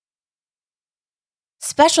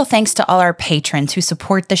Special thanks to all our patrons who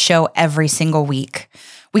support the show every single week.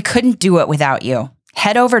 We couldn't do it without you.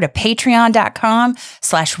 Head over to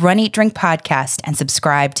patreon.com/runeatdrinkpodcast and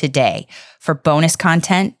subscribe today for bonus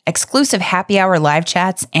content, exclusive happy hour live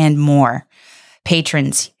chats, and more.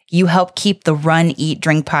 Patrons, you help keep the Run, Eat,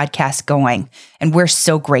 Drink podcast going, and we're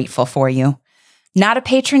so grateful for you. Not a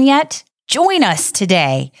patron yet? Join us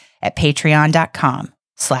today at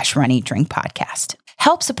patreon.com/runeatdrinkpodcast.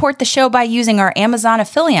 Help support the show by using our Amazon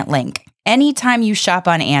affiliate link anytime you shop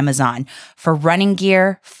on Amazon for running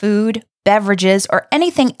gear, food, beverages, or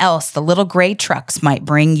anything else the little gray trucks might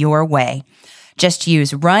bring your way. Just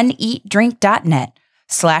use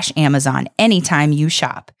runeatdrink.net/Amazon anytime you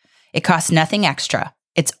shop. It costs nothing extra.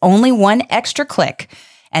 It's only one extra click,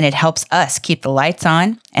 and it helps us keep the lights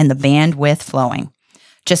on and the bandwidth flowing.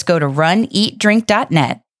 Just go to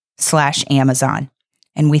runeatdrink.net/Amazon,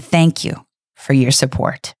 and we thank you for your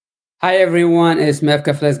support. Hi everyone, it's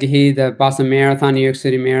MEB the Boston Marathon, New York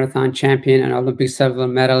City Marathon champion and Olympic silver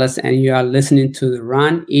medalist, and you are listening to the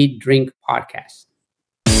Run, Eat, Drink podcast.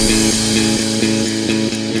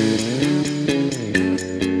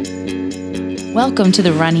 Welcome to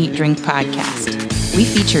the Run, Eat, Drink podcast. We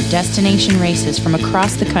feature destination races from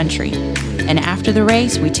across the country, and after the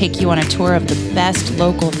race, we take you on a tour of the best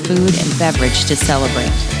local food and beverage to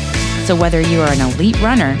celebrate. So whether you are an elite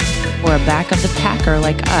runner or a back of the packer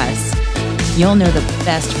like us, you'll know the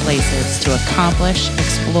best places to accomplish,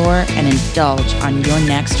 explore, and indulge on your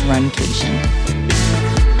next runcation.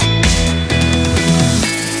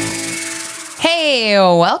 Hey,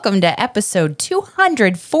 welcome to episode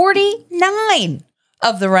 249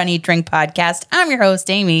 of the Run, Eat, Drink podcast. I'm your host,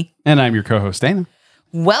 Amy. And I'm your co-host, Dana.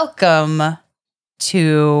 Welcome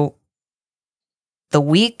to the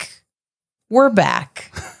week we're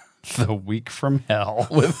back. The week from hell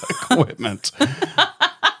with equipment.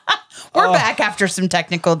 We're back after some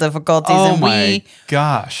technical difficulties, and we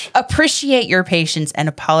appreciate your patience and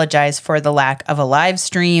apologize for the lack of a live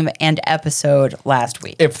stream and episode last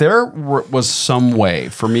week. If there was some way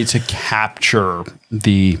for me to capture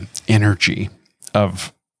the energy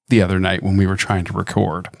of the other night when we were trying to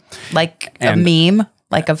record, like a meme,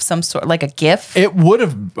 like of some sort, like a GIF, it would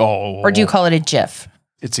have. Or do you call it a GIF?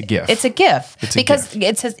 It's a GIF. It's a GIF because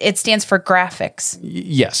it stands for graphics.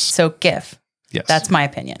 Yes. So GIF. Yes. That's my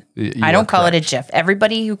opinion. I don't call it a GIF.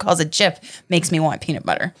 Everybody who calls it GIF makes me want peanut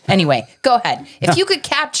butter. Anyway, go ahead. If you could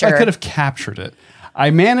capture. I could have captured it.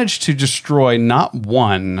 I managed to destroy not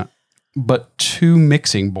one, but two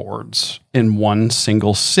mixing boards in one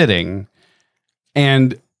single sitting.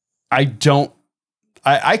 And I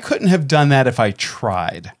couldn't have done that if I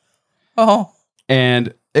tried. Oh.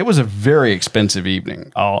 And it was a very expensive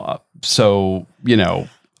evening. So, there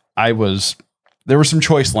was some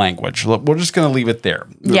choice language. We're just going to leave it there.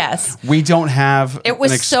 Yes. We don't have an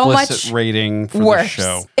explicit so much rating for the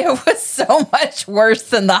show. It was so much worse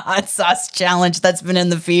than the hot sauce challenge that's been in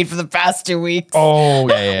the feed for the past 2 weeks. Oh,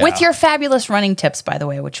 yeah. With your fabulous running tips, by the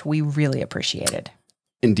way, which we really appreciated.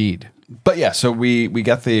 Indeed. But yeah, so we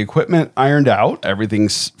got the equipment ironed out.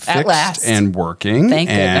 Everything's fixed and working. Thank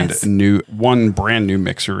goodness. One brand new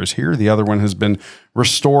mixer is here. The other one has been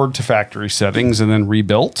restored to factory settings and then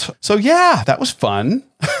rebuilt. So yeah, that was fun.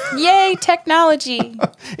 Yay, technology.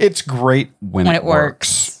 It's great when it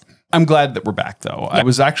works. I'm glad that we're back, though. Yeah. I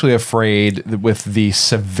was actually afraid that with the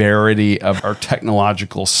severity of our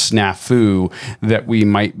technological snafu that we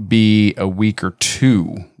might be a week or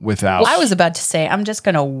two without. Well, I was about to say, I'm just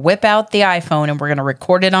going to whip out the iPhone and we're going to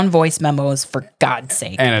record it on voice memos, for God's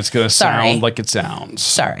sake. And it's going to sound like it sounds.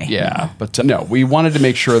 Sorry. Yeah. But no, we wanted to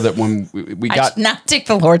make sure that when we got. I should not take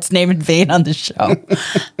the Lord's name in vain on the show.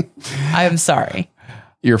 I am sorry.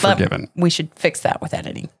 You're forgiven. We should fix that with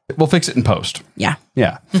editing. We'll fix it in post. Yeah.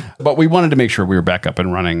 Yeah. But we wanted to make sure we were back up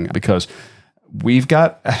and running because we've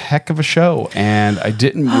got a heck of a show. And I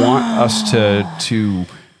didn't want us to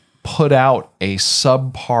put out a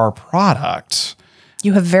subpar product.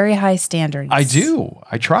 You have very high standards. I do.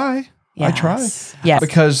 I try. Yes. I try. Yes.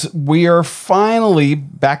 Because we are finally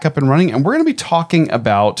back up and running. And we're going to be talking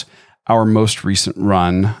about our most recent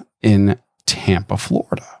run in Tampa,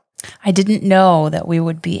 Florida. I didn't know that we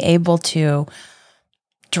would be able to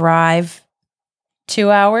drive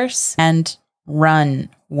 2 hours and run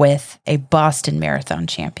with a Boston Marathon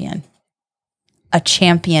champion, a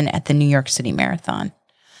champion at the New York City Marathon,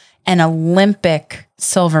 an Olympic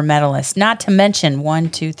silver medalist, not to mention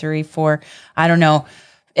 1, 2, 3, 4, I don't know,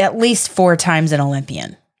 at least 4 times an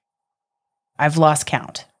Olympian. I've lost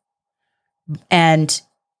count. And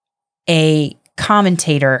a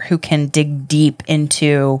commentator who can dig deep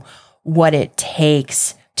into what it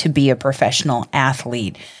takes to be a professional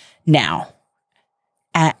athlete. Now,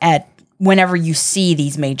 at whenever you see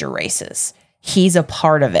these major races. He's a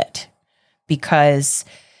part of it because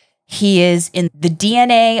he is in the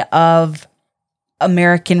DNA of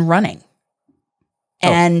American running.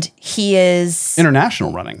 And he is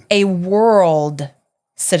international running, a world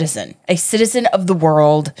citizen, a citizen of the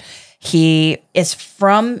world. He is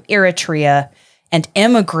from Eritrea and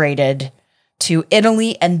immigrated to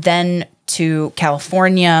Italy and then to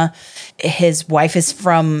California. His wife is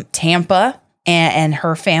from Tampa and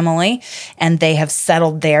her family, and they have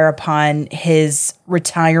settled there upon his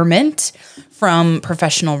retirement from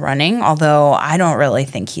professional running, although I don't really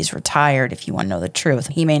think he's retired, if you want to know the truth.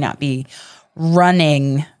 He may not be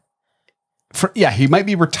running. He might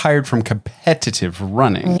be retired from competitive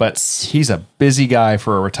running, but he's a busy guy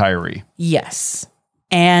for a retiree. Yes.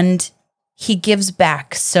 And he gives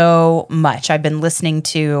back so much. I've been listening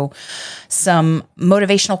to some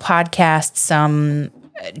motivational podcasts,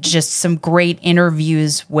 some great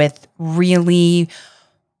interviews with really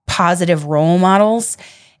positive role models.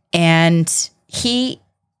 And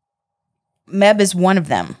MEB is one of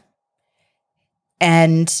them.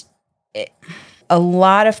 And a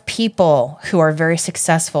lot of people who are very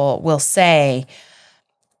successful will say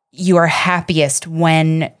you are happiest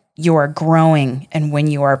when you are growing and when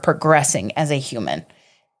you are progressing as a human.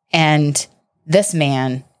 And this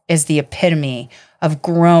man is the epitome of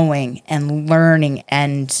growing and learning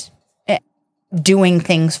and doing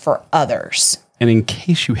things for others. And in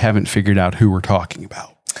case you haven't figured out who we're talking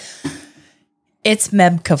about, it's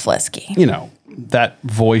MEB Keflezighi. You know, that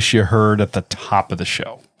voice you heard at the top of the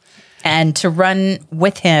show. And to run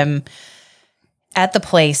with him at the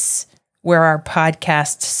place where our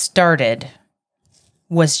podcast started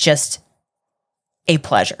was just a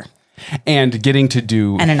pleasure. And getting to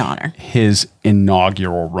do and an honor. His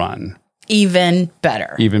inaugural run. Even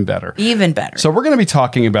better. Even better. Even better. So we're going to be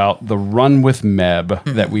talking about the Run with MEB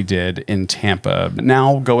that we did in Tampa,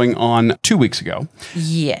 now going on 2 weeks ago.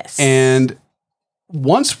 Yes. And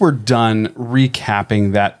once we're done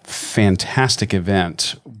recapping that fantastic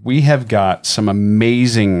event, we have got some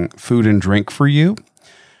amazing food and drink for you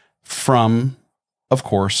from, of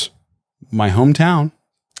course, my hometown,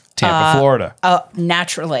 Tampa, Florida.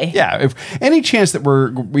 Naturally. Yeah. If any chance that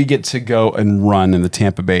we get to go and run in the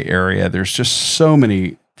Tampa Bay area, there's just so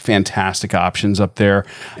many fantastic options up there.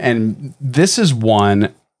 And this is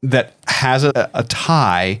one that has a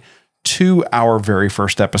tie to our very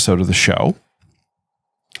first episode of the show.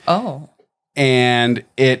 Oh. And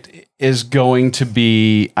it is going to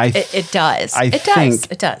be, It does.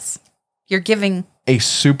 It does. You're giving a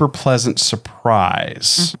super pleasant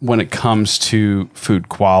surprise when it comes to food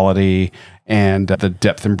quality and the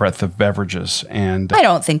depth and breadth of beverages. And I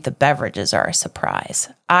don't think the beverages are a surprise.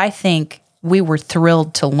 I think we were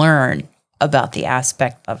thrilled to learn about the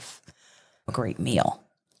aspect of a great meal.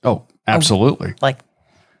 Oh, absolutely. Like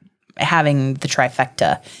having the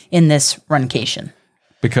trifecta in this runcation.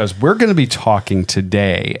 Because we're going to be talking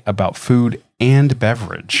today about food and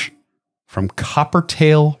beverage from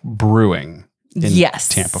Coppertail Brewing in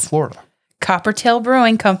Tampa, Florida. Coppertail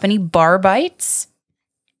Brewing Company, bar bites,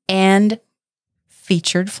 and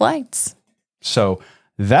featured flights. So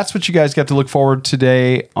that's what you guys got to look forward to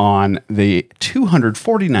today on the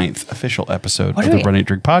 249th official episode of the Run Eat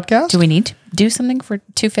Drink podcast. Do we need to do something for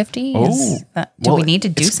 250? Do we need to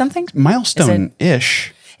do something?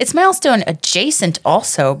 Milestone-ish. It's milestone adjacent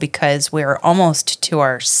also because we're almost to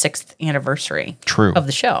our 6th anniversary of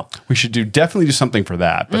the show. We should definitely do something for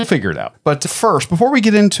that, but figure it out. But first, before we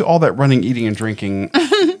get into all that running, eating, and drinking,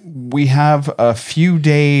 we have a few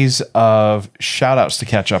days of shout outs to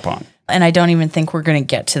catch up on. And I don't even think we're going to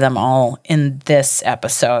get to them all in this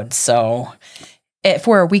episode. So if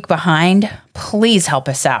we're a week behind, please help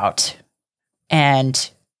us out and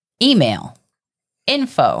email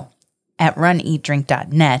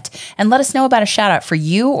info@runeatdrink.net and let us know about a shout out for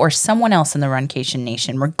you or someone else in the Runcation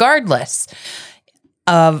Nation, regardless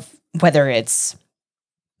of whether it's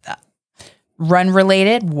run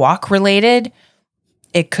related, walk related.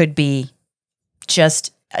 It could be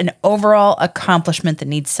just an overall accomplishment that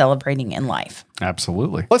needs celebrating in life.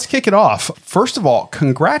 Absolutely. Let's kick it off. First of all,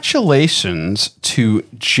 congratulations to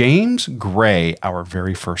James Gray, our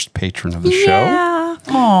very first patron of the show.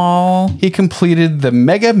 Aww. He completed the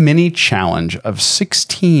Mega Mini Challenge of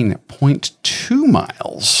 16.2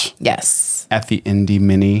 miles. Yes. At the Indy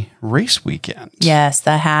Mini Race Weekend. Yes,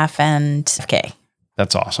 the half and okay.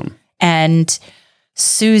 That's awesome. And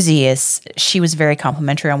Susie she was very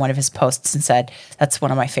complimentary on one of his posts and said, that's one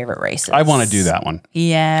of my favorite races. I want to do that one.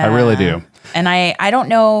 Yeah. I really do. And I don't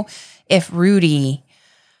know if Rudy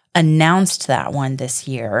announced that one this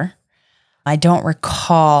year. I don't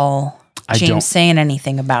recall. James saying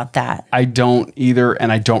anything about that. I don't either,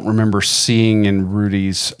 and I don't remember seeing in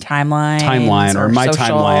Rudy's timeline or my social.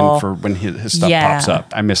 timeline for when his stuff pops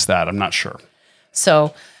up. I missed that. I'm not sure.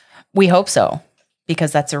 So we hope so,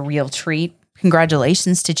 because that's a real treat.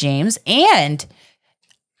 Congratulations to James. And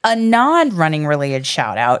a non-running related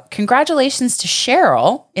shout out. Congratulations to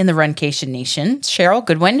Cheryl in the Runcation Nation, Cheryl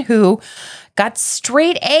Goodwin, who got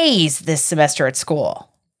straight A's this semester at school.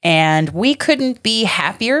 And we couldn't be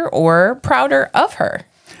happier or prouder of her.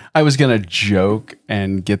 I was going to joke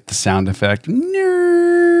and get the sound effect.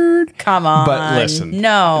 Nerd. Come on. But listen,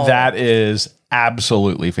 no. That is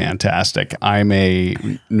absolutely fantastic. I'm a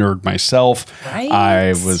nerd myself. Right?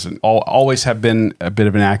 I always have been a bit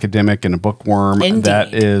of an academic and a bookworm. Indeed.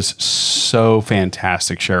 That is so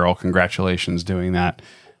fantastic, Cheryl. Congratulations doing that.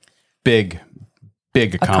 Big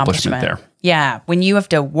accomplishment there. Yeah. When you have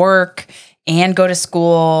to work and go to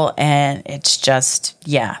school, and it's just,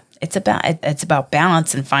 it's about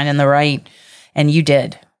balance and finding the right, and you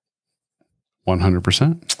did.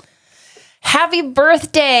 100%. Happy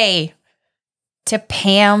birthday to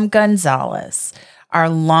Pam Gonzalez, our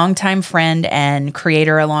longtime friend and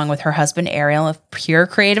creator, along with her husband Ariel, of Pure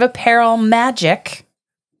Creative Apparel Magic.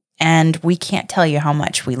 And we can't tell you how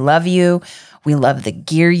much we love you. We love the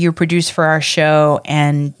gear you produce for our show,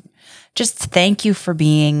 and just thank you for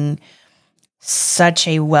being such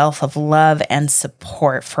a wealth of love and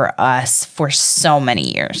support for us for so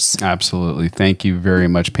many years. Absolutely. Thank you very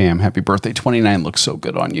much, Pam. Happy birthday. 29 looks so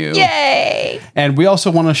good on you. Yay! And we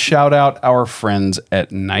also want to shout out our friends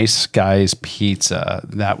at Nice Guys Pizza.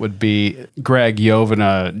 That would be Greg,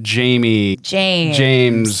 Yovana, Jamie,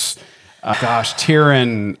 James,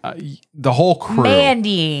 Tyron, the whole crew.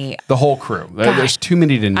 Mandy. The whole crew. There's too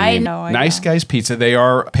many to name. I know. Nice Guys Pizza. They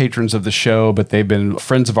are patrons of the show, but they've been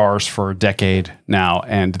friends of ours for a decade now,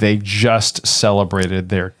 and they just celebrated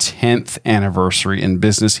their 10th anniversary in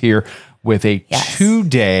business here with a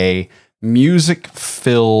 2-day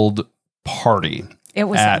music-filled party. It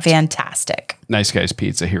was fantastic. Nice Guys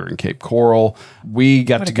Pizza here in Cape Coral. We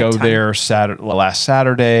got to go there last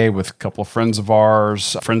Saturday with a couple of friends of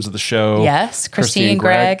ours, friends of the show. Yes, Christine and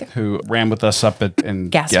Greg, who ran with us up in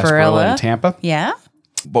Gasparilla in Tampa. Yeah.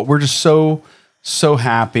 But we're just so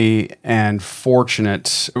happy and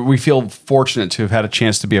fortunate. We feel fortunate to have had a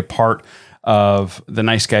chance to be a part of the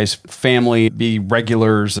Nice Guys family, be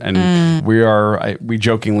regulars, and we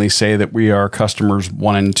jokingly say that we are customers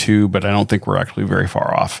 1 and 2, but I don't think we're actually very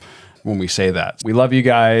far off when we say that. We love you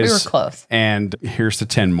guys. We were close. And here's to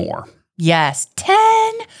 10 more. Yes,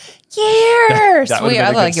 10 years.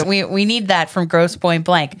 We need that from Grosse Point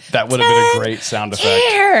Blank. That would have been a great sound effect.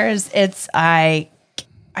 Years. I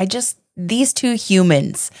just, these two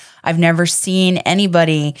humans, I've never seen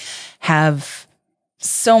anybody have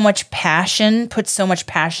so much passion, put so much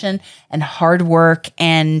passion and hard work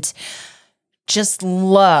and just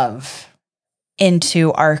love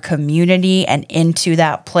into our community and into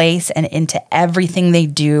that place and into everything they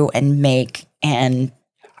do and make. And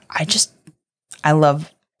I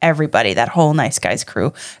love everybody, that whole Nice Guys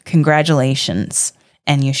crew. Congratulations.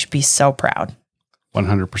 And you should be so proud.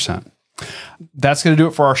 100%. That's going to do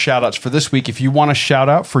it for our shout outs for this week. If you want a shout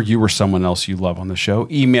out for you or someone else you love on the show,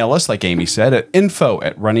 email us, like Amy said, at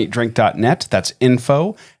info@runeatdrink.net. That's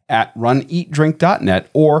info@runeatdrink.net,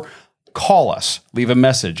 or call us. Leave a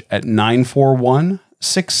message at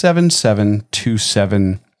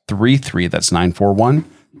 941-677-2733. That's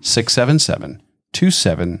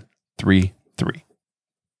 941-677-2733.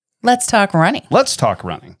 Let's talk running. Let's talk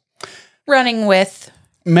running. Running with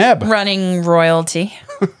MEB. Running royalty.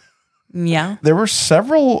 Yeah. There were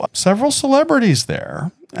several celebrities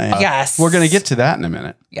there. Yes. We're going to get to that in a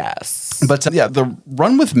minute. Yes. But the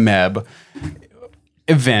Run with MEB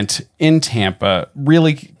event in Tampa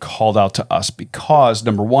really called out to us because,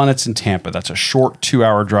 number one, it's in Tampa. That's a short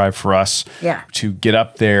 2-hour drive for us to get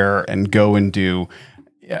up there and go and do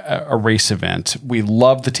a race event. We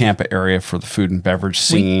love the Tampa area for the food and beverage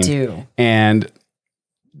scene. We do. And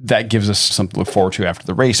that gives us something to look forward to after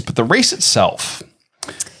the race. But the race itself,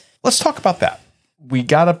 let's talk about that. We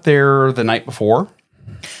got up there the night before.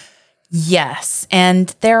 Yes.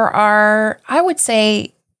 And there are, I would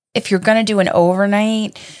say, if you're going to do an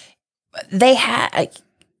overnight, there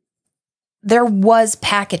was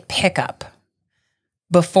packet pickup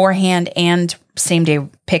beforehand and same day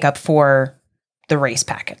pickup for the race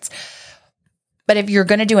packets. But if you're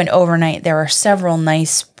going to do an overnight, there are several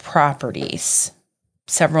nice properties,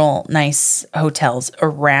 several nice hotels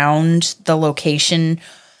around the location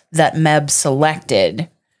that MEB selected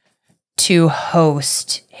to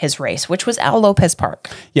host his race, which was Al Lopez Park.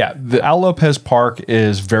 Yeah, the Al Lopez Park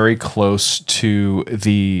is very close to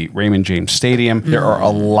the Raymond James Stadium. There are a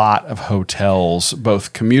lot of hotels,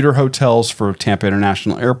 both commuter hotels for Tampa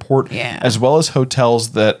International Airport, as well as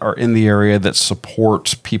hotels that are in the area that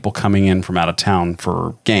support people coming in from out of town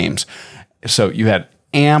for games. So you had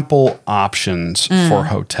ample options for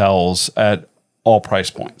hotels at all price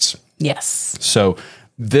points. Yes. So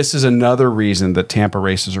this is another reason that Tampa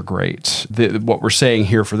races are great. What we're saying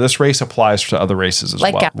here for this race applies to other races as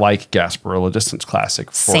well, like Gasparilla Distance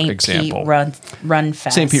Classic, for example. St. Pete Run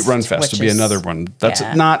Fest. St. Pete Run Fest would be another one. That's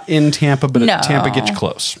not in Tampa, but Tampa gets you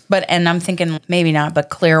close. And I'm thinking maybe not, but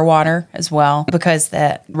Clearwater as well, because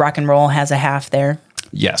that Rock and Roll has a half there.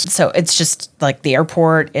 Yes. So it's just like the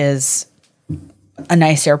airport is a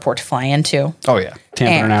nice airport to fly into. Oh, yeah.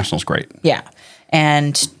 Tampa International is great. Yeah.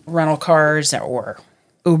 And rental cars or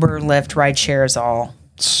Uber, Lyft, ride shares, all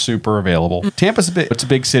super available. Tampa's it's a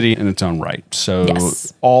big city in its own right. So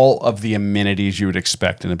all of the amenities you would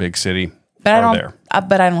expect in a big city are there.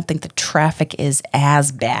 But I don't think the traffic is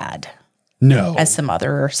as bad. No. As some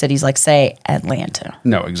other cities, like, say, Atlanta.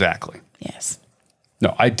 No, exactly. Yes.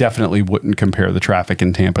 No, I definitely wouldn't compare the traffic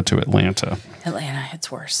in Tampa to Atlanta. Atlanta,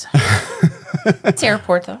 it's worse. It's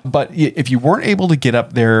airport, though. But if you weren't able to get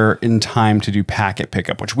up there in time to do packet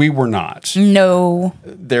pickup, which we were not. No.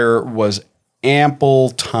 There was ample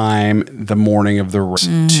time the morning of the race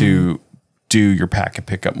to do your packet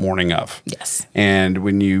pickup morning of. Yes. And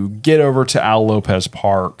when you get over to Al Lopez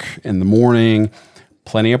Park in the morning,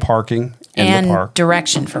 plenty of parking in the park.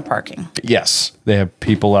 Direction for parking. Yes. They have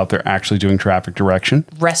people out there actually doing traffic direction.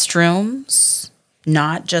 Restrooms,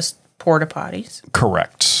 not just porta potties.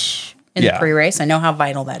 Correct. In the pre-race. I know how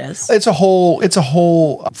vital that is. It's a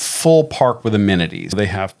whole full park with amenities. They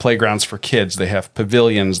have playgrounds for kids. They have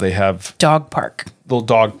pavilions. They have dog park. Little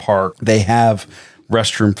dog park. They have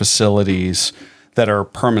restroom facilities that are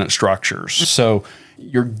permanent structures. So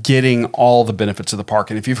you're getting all the benefits of the park.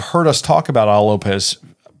 And if you've heard us talk about Al Lopez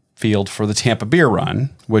Field for the Tampa Beer Run,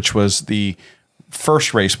 which was the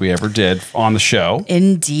first race we ever did on the show.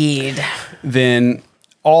 Indeed. Then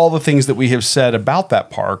all the things that we have said about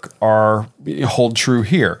that park hold true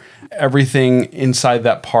here. Everything inside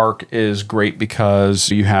that park is great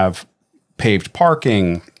because you have paved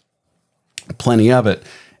parking, plenty of it,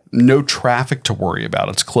 no traffic to worry about.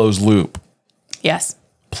 It's closed loop. Yes.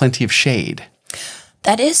 Plenty of shade.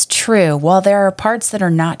 That is true. While there are parts that are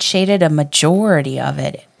not shaded, a majority of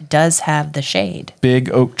it does have the shade. Big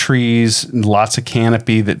oak trees, lots of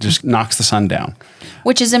canopy that just knocks the sun down.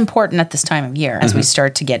 Which is important at this time of year as we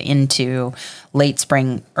start to get into late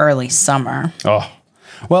spring, early summer. Oh,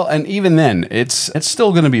 well, and even then, it's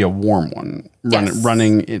still going to be a warm one.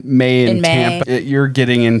 Running in May in Tampa, you're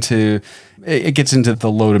getting into, it gets into the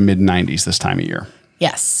low to mid 90s this time of year.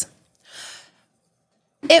 Yes.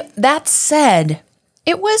 That said,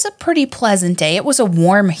 it was a pretty pleasant day. It was a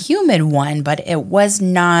warm, humid one, but it was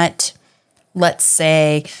not, let's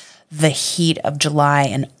say, the heat of July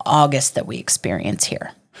and August that we experience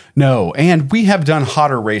here. No, and we have done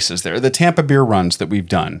hotter races there. The Tampa Beer Runs that we've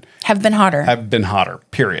done have been hotter,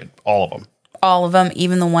 period. All of them. All of them,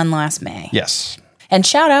 even the one last May. Yes. And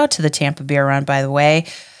shout out to the Tampa Beer Run, by the way.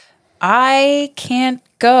 I can't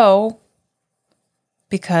go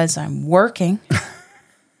because I'm working,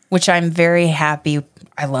 which I'm very happy.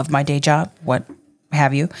 I love my day job, what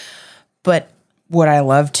have you. But would I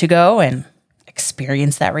love to go and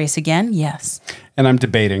experience that race again? Yes. And I'm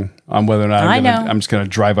debating on whether or not I'm just going to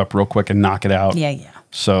drive up real quick and knock it out. Yeah.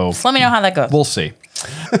 So just let me know how that goes. We'll see.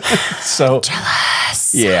 So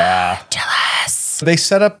jealous. Yeah. Jealous. They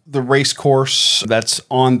set up the race course that's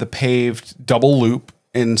on the paved double loop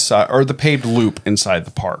inside, or the paved loop inside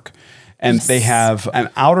the park. And they have an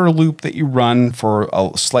outer loop that you run for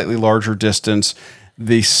a slightly larger distance.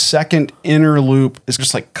 The second inner loop is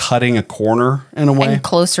just like cutting a corner in a way. And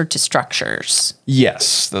closer to structures.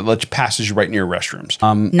 Yes, that passes you right near restrooms.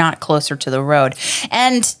 Not closer to the road.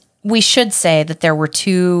 And we should say that there were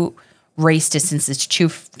two race distances to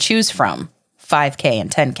choose from, 5K and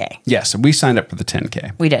 10K. Yes, and we signed up for the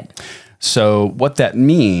 10K. We did. So what that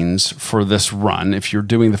means for this run, if you're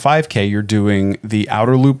doing the 5K, you're doing the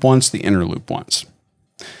outer loop once, the inner loop once.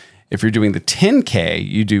 If you're doing the 10K,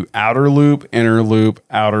 you do outer loop, inner loop,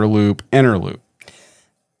 outer loop, inner loop.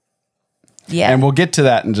 Yeah. And we'll get to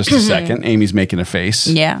that in just a second. Amy's making a face.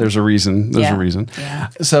 Yeah. There's a reason. Yeah.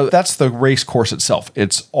 So that's the race course itself.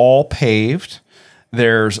 It's all paved.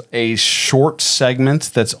 There's a short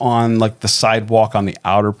segment that's on like the sidewalk on the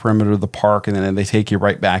outer perimeter of the park, and then they take you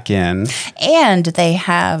right back in. And they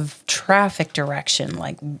have traffic direction,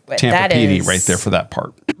 like Tampa that PD is right there for that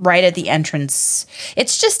part. right at the entrance.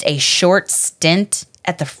 It's just a short stint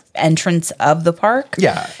at the entrance of the park.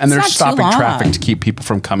 Yeah, and they're not too stopping long. traffic to keep people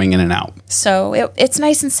from coming in and out. So it's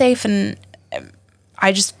nice and safe, and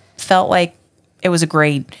I just felt like it was a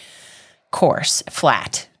great course,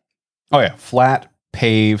 flat. Oh yeah, flat,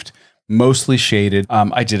 paved, mostly shaded.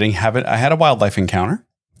 I didn't have it. I had a wildlife encounter.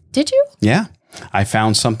 Did you? Yeah, I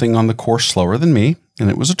found something on the course slower than me, and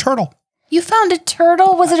it was a turtle. You found a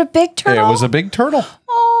turtle? Was it a big turtle? It was a big turtle.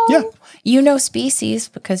 Oh, Yeah. You know species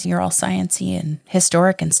because you're all sciencey and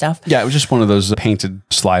historic and stuff. Yeah, it was just one of those painted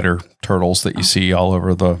slider turtles that you see all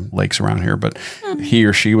over the lakes around here. But he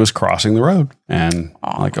or she was crossing the road, and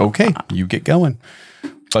I'm like, okay, you get going.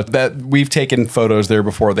 But that we've taken photos there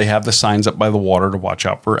before. They have the signs up by the water to watch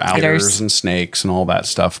out for alligators and snakes and all that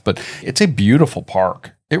stuff. But it's a beautiful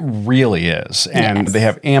park. It really is. And Yes. they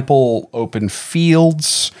have ample open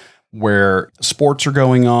fields where sports are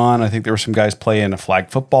going on. I think there were some guys playing a flag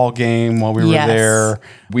football game while we were Yes. there.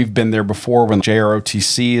 We've been there before when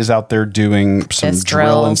JROTC is out there doing some Fist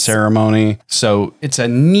drill and drills. ceremony. So it's a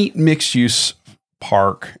neat mixed use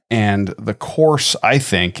park, and the course I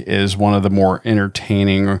think is one of the more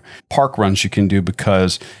entertaining park runs you can do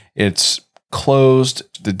because it's closed.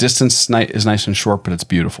 The distance is nice and short, but it's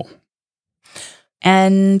beautiful.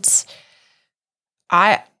 And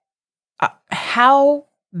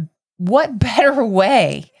what better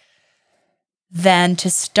way than to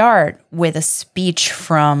start with a speech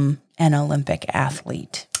from an Olympic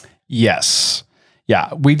athlete? Yes.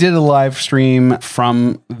 Yeah, we did a live stream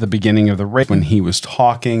from the beginning of the race when he was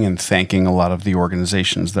talking and thanking a lot of the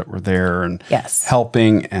organizations that were there and Yes.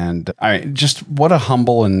 helping. And just what a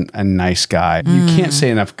humble and nice guy. You can't say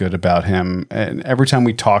enough good about him. And every time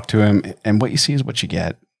we talk to him, and what you see is what you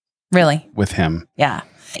get Really? with him. Yeah.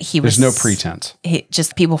 There's no pretense.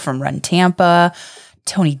 Just people from Run Tampa.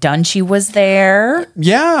 Tony Dungy was there.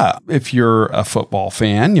 Yeah. If you're a football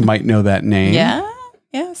fan, you might know that name. Yeah.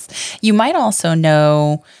 Yes. You might also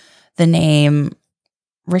know the name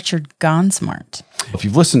Richard Gonsmart. If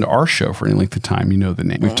you've listened to our show for any length of time, you know the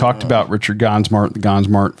name. We've talked about Richard Gonsmart, the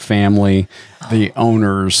Gonsmart family, the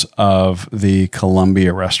owners of the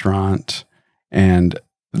Columbia restaurant, and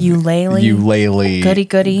Eulalie.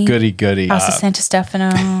 Goody. House of Santa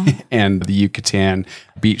Stefano. and the Yucatan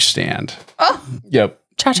beach stand. Oh. Yep.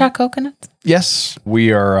 Cha-cha coconuts. Yes,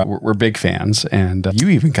 we're big fans, and you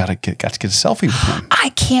even got to get a selfie with him. I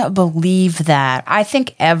can't believe that. I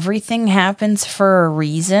think everything happens for a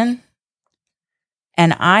reason.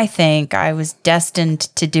 And I think I was destined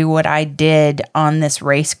to do what I did on this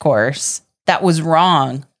race course. That was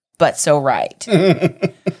wrong, but so right.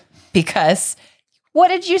 Because what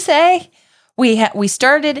did you say? We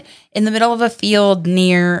started in the middle of a field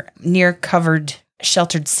near covered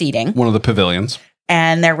sheltered seating. One of the pavilions.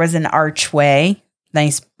 And there was an archway,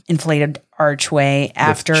 nice inflated archway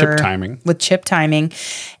after with chip timing.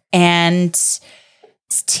 And this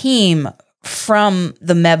team from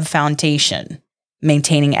the MEB Foundation,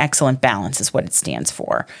 Maintaining Excellent Balance is what it stands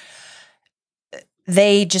for.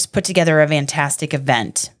 They just put together a fantastic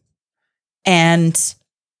event. And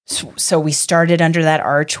so we started under that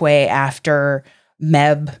archway after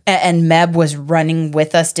MEB, and MEB was running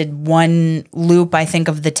with us, did one loop, I think,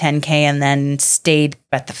 of the 10K, and then stayed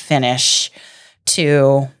at the finish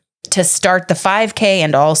to start the 5K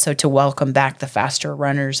and also to welcome back the faster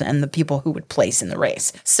runners and the people who would place in the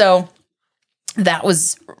race. So that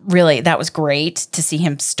was great to see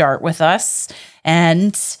him start with us.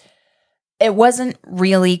 And it wasn't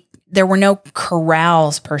really, there were no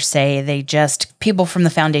corrals per se. People from the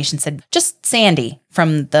foundation said, just Sandy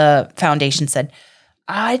from the foundation said,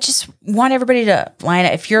 I just want everybody to line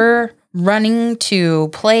up. If you're running to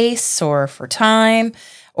place or for time,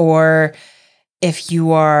 or if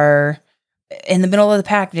you are in the middle of the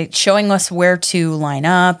pack, showing us where to line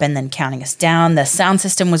up and then counting us down. The sound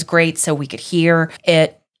system was great so we could hear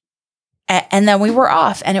it. And then we were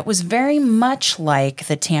off. And it was very much like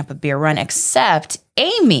the Tampa Beer Run, except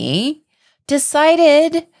Amy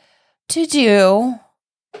decided to do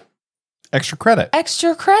Extra credit.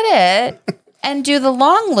 And do the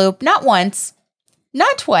long loop, not once,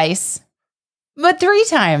 not twice, but 3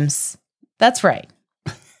 times. That's right.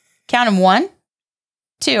 Count them 1,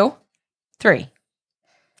 2, 3.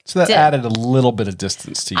 So that added a little bit of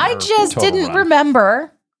distance to you. I just didn't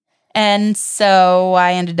remember. And so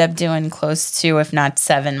I ended up doing close to, if not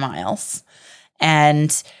 7 miles.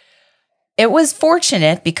 And it was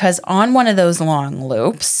fortunate because on one of those long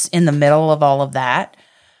loops in the middle of all of that,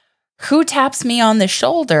 who taps me on the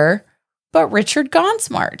shoulder but Richard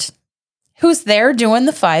Gonsmart, who's there doing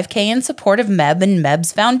the 5K in support of MEB and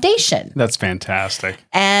MEB's foundation. That's fantastic.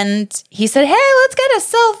 And he said, hey, let's get a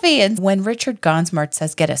selfie. And when Richard Gonsmart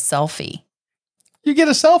says get a selfie, you get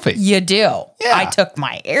a selfie. You do. Yeah. I took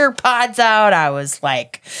my AirPods out. I was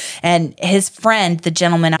like, and his friend, the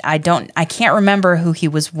gentleman, I can't remember who he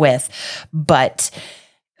was with, but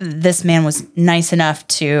this man was nice enough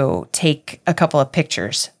to take a couple of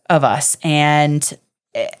pictures of us. And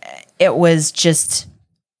it was just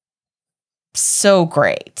so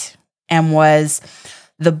great and was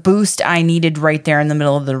the boost I needed right there in the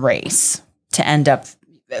middle of the race to end up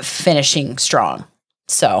finishing strong.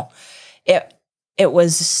 So it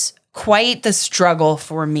was quite the struggle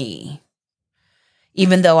for me,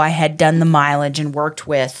 even though I had done the mileage and worked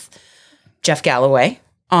with Jeff Galloway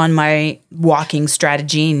on my walking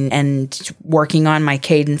strategy and working on my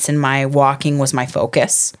cadence, and my walking was my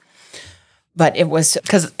focus. But it was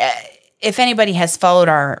because if anybody has followed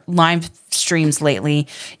our live streams lately,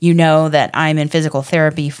 you know that I'm in physical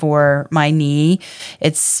therapy for my knee.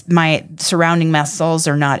 It's my surrounding muscles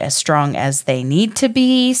are not as strong as they need to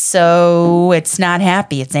be. So it's not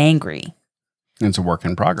happy. It's angry. It's a work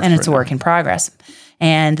in progress. And it's a work in progress.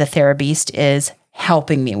 And the Therabeast is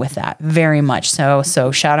helping me with that very much.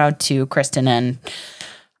 So shout out to Kristen and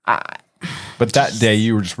but that day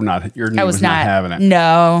you were just your knee was not having it.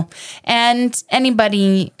 No. And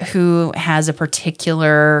anybody who has a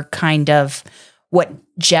particular kind of what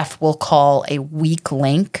Jeff will call a weak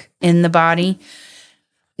link in the body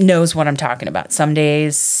knows what I'm talking about. Some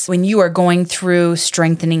days when you are going through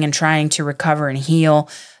strengthening and trying to recover and heal,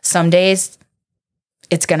 some days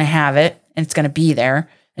it's going to have it and it's going to be there.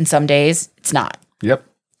 And some days it's not. Yep.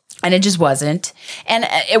 And it just wasn't. And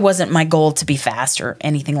it wasn't my goal to be fast or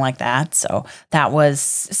anything like that. So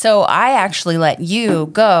I actually let you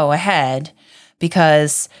go ahead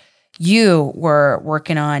because you were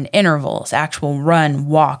working on intervals, actual run,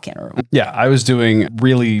 walk intervals. Yeah, I was doing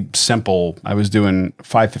really simple. I was doing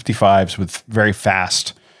 5:55s with very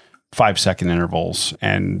fast 5-second intervals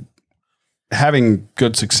and having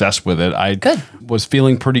good success with it. I was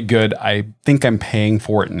feeling pretty good. I think I'm paying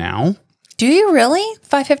for it now. Do you really?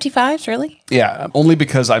 5:55s, really? Yeah, only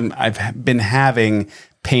because I've been having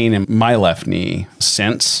pain in my left knee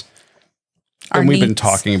since. And we've been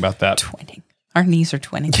talking about that. Twinning. Our knees are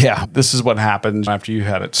twinning. Yeah, this is what happens after you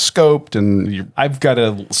had it scoped. And I've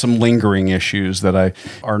got some lingering issues that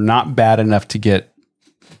are not bad enough to get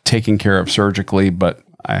taken care of surgically, but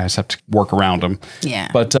I just have to work around them. Yeah.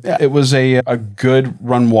 But it was a good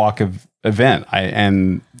run walk event.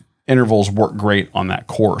 And intervals work great on that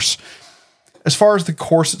course. As far as the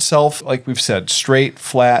course itself, like we've said, straight,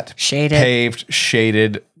 flat, shaded, paved,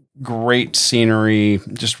 shaded, great scenery,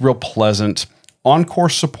 just real pleasant.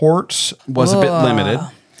 On-course support was a bit limited.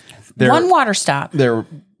 One water stop. There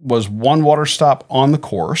was one water stop on the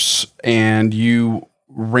course, and you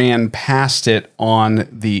ran past it on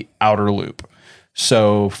the outer loop.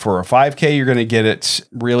 So for a 5K, you're going to get it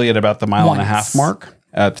really at about the mile and a half mark.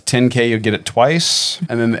 At the 10K, you'll get it twice.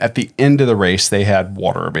 And then at the end of the race, they had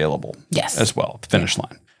water available as well at the finish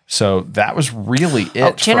line. So that was really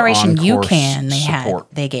it. Generation UCAN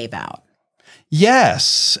they gave out.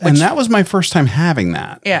 Yes. And that was my first time having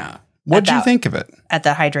that. Yeah. What did you think of it? At the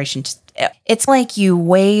hydration. It's like you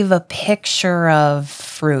wave a picture of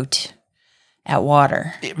fruit at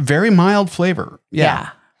water. Very mild flavor. Yeah.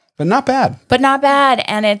 But not bad.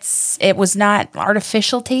 And it was not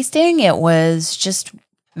artificial tasting. It was just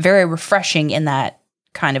very refreshing in that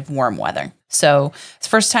kind of warm weather. So it's the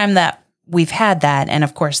first time that we've had that. And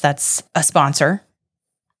of course, that's a sponsor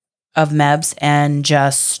of MEBs. And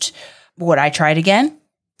just, would I try it again?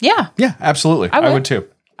 Yeah. Yeah, absolutely. I would too.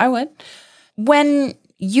 I would. When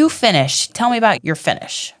you finished, tell me about your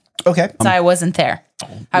finish. Okay. I wasn't there.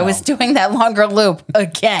 I was doing that longer loop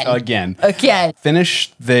again.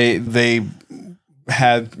 Finished. They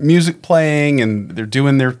had music playing and they're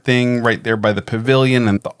doing their thing right there by the pavilion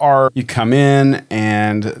and the art. You come in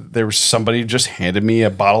and there was somebody who just handed me a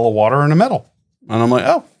bottle of water and a medal. And I'm like,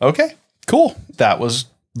 oh, okay, cool. That was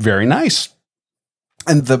very nice.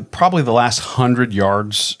 And probably the last 100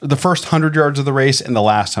 yards, the first 100 yards of the race and the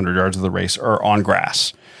last 100 yards of the race are on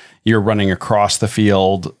grass. You're running across the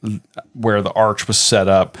field where the arch was set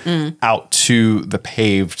up out to the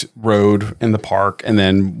paved road in the park. And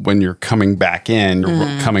then when you're coming back in,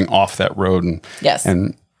 you're coming off that road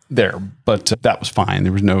and there. But that was fine.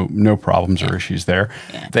 There was no problems or issues there.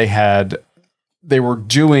 Yeah. They were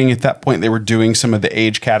doing some of the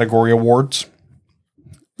age category awards.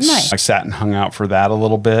 Nice. I sat and hung out for that a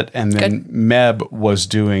little bit. And then MEB was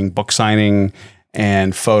doing book signing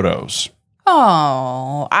and photos.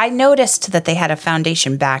 Oh, I noticed that they had a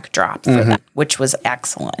foundation backdrop for that, which was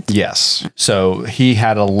excellent. Yes. So he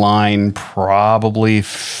had a line probably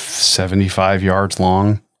 75 yards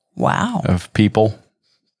long. Wow. Of people.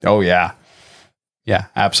 Oh, yeah. Yeah,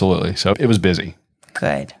 absolutely. So it was busy.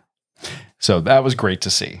 Good. So that was great to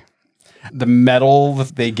see. The medal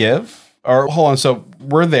that they give, or hold on. So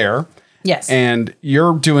we're there. Yes. And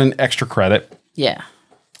you're doing extra credit. Yeah.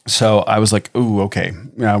 So I was like, ooh, okay.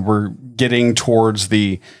 We're getting towards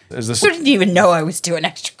the, is this? I didn't even know I was doing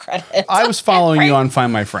extra credit. I was following you on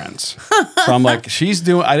Find My Friends. So I'm like, she's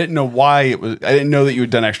doing, I didn't know why it was, I didn't know that you had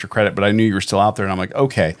done extra credit, but I knew you were still out there. And I'm like,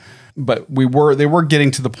 okay. But they were getting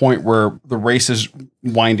to the point where the race is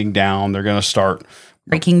winding down. They're going to start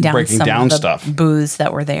breaking down some of the stuff. booths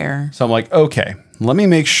that were there. So I'm like, okay, let me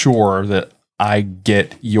make sure that I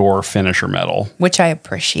get your finisher medal. Which I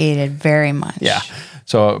appreciated very much. Yeah.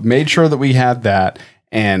 So made sure that we had that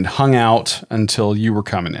and hung out until you were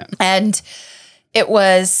coming in. And it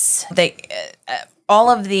was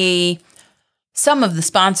some of the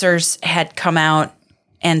sponsors had come out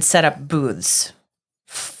and set up booths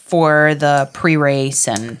for the pre-race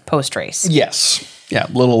and post-race. Yes. Yeah.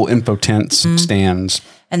 Little info tents, stands.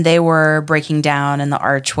 And they were breaking down and the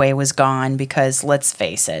archway was gone because let's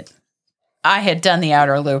face it, I had done the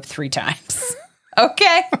outer loop 3 times.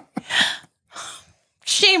 Okay.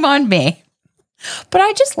 Shame on me. But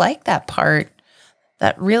I just like that part,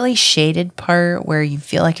 that really shaded part where you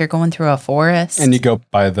feel like you're going through a forest. And you go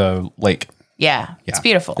by the lake. Yeah, it's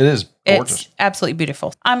beautiful. It is gorgeous. It's absolutely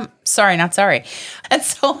beautiful. I'm sorry, not sorry. And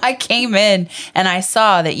so I came in and I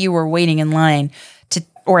saw that you were waiting in line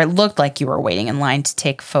or it looked like you were waiting in line to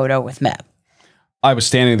take a photo with MEB. I was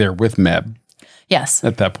standing there with MEB. Yes.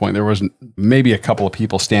 At that point, there was maybe a couple of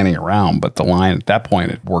people standing around, but the line at that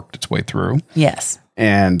point, it worked its way through. Yes.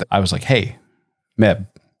 And I was like, hey, MEB,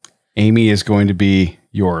 Amy is going to be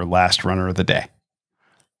your last runner of the day.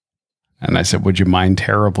 And I said, would you mind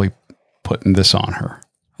terribly putting this on her?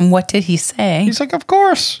 And what did he say? He's like, of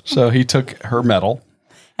course. So he took her medal.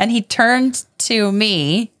 And he turned to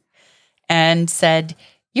me and said,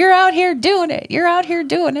 you're out here doing it. You're out here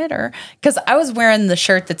doing it. Or because I was wearing the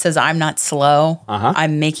shirt that says I'm not slow.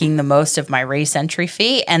 I'm making the most of my race entry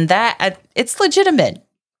fee. And that it's legitimate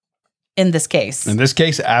in this case. In this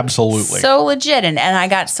case, absolutely. So legit. And I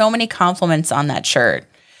got so many compliments on that shirt.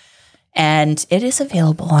 And it is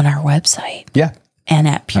available on our website. Yeah. And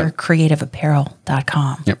at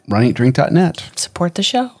purecreativeapparel.com. Yep. Runeatdrink.net. Support the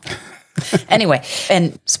show. Anyway,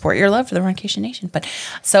 and support your love for the Runcation Nation. But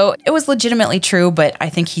so it was legitimately true, but I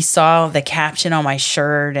think he saw the caption on my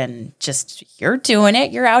shirt and just, you're doing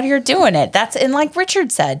it. You're out here doing it. And like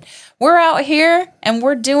Richard said, we're out here and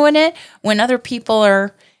we're doing it when other people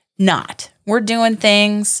are not. We're doing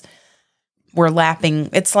things. We're lapping.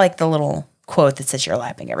 It's like the little quote that says you're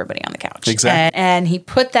lapping everybody on the couch. Exactly. And he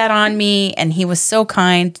put that on me and he was so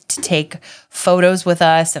kind to take photos with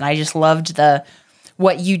us. And I just loved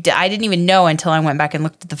what you did. I didn't even know until I went back and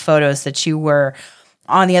looked at the photos that you were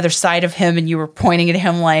on the other side of him and you were pointing at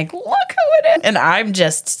him like, look who it is. And I'm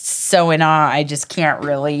just so in awe. I just can't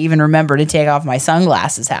really even remember to take off my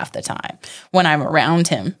sunglasses half the time when I'm around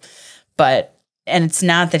him. And it's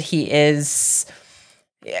not that he's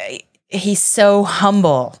so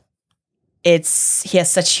humble. He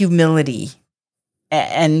has such humility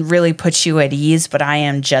and really puts you at ease, but I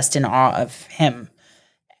am just in awe of him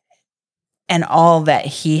and all that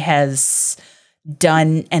he has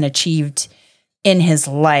done and achieved in his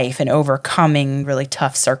life and overcoming really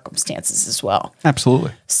tough circumstances as well.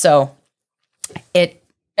 Absolutely. So it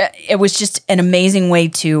was just an amazing way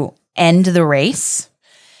to end the race.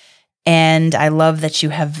 And I love that you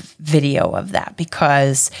have video of that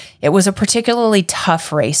because it was a particularly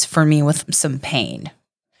tough race for me with some pain.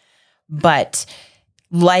 But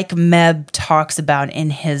like MEB talks about in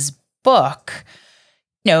his book,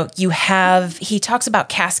 he talks about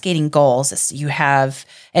cascading goals. You have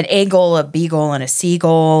an A goal, a B goal, and a C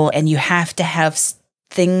goal, and you have to have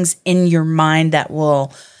things in your mind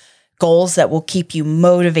goals that will keep you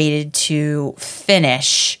motivated to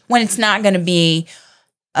finish when it's not going to be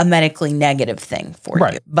a medically negative thing for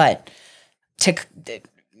you. But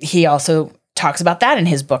he also talks about that in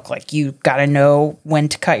his book. Like you got to know when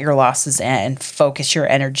to cut your losses and focus your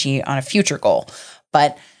energy on a future goal.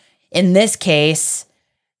 But in this case,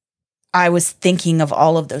 I was thinking of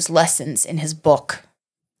all of those lessons in his book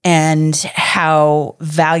and how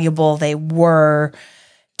valuable they were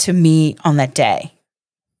to me on that day.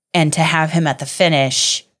 And to have him at the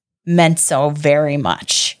finish meant so very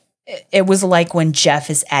much. it was like when Jeff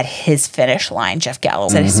is at his finish line, Jeff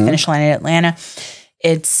Gallo's at his finish line in Atlanta.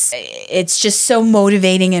 It's just so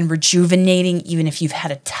motivating and rejuvenating, even if you've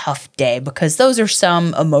had a tough day, because those are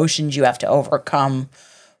some emotions you have to overcome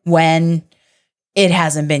when it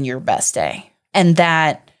hasn't been your best day. And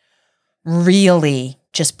that really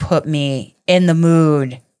just put me in the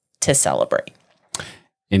mood to celebrate.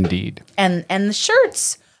 Indeed. And the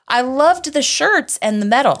shirts. I loved the shirts and the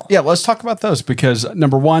medal. Yeah, let's talk about those because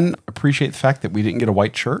number one, appreciate the fact that we didn't get a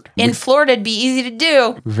white shirt. In Florida, it'd be easy to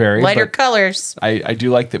do. Very lighter colors. I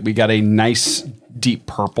do like that we got a nice deep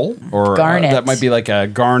purple or Garnet. that might be like a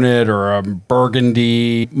garnet or a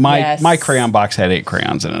burgundy. My crayon box had 8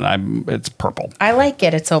 crayons in it. It's purple. I like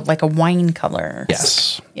it. It's like a wine color.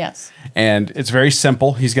 Yes. And it's very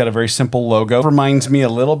simple. He's got a very simple logo. Reminds me a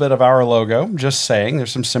little bit of our logo. Just saying,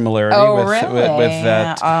 there's some similarity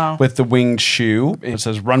with the winged shoe. It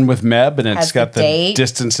says "Run with MEB," and it's got the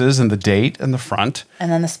distances and the date and the front,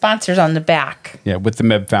 and then the sponsors on the back. Yeah, with the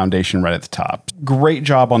MEB Foundation right at the top. Great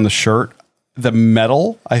job on the shirt. The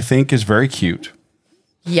medal, I think, is very cute.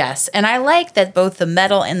 Yes, and I like that both the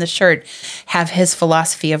medal and the shirt have his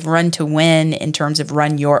philosophy of run to win in terms of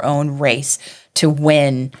run your own race to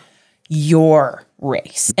win your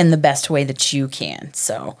race in the best way that you can.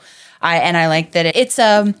 So I like that it's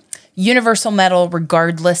a universal medal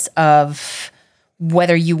regardless of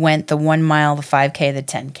whether you went the 1 mile, the 5K, the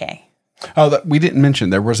 10K. Oh, we didn't mention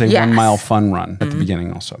there was a 1 mile fun run at the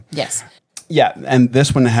beginning also. Yes. Yeah, and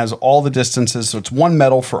this one has all the distances, so it's one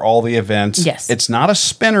medal for all the events. Yes. It's not a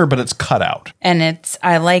spinner, but it's cut out. And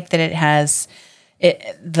I like that it has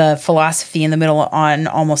the philosophy in the middle on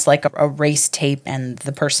almost like a race tape, and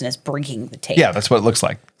the person is breaking the tape. Yeah, that's what it looks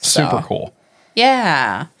like. Super cool.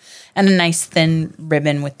 Yeah. And a nice thin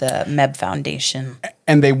ribbon with the MEB Foundation.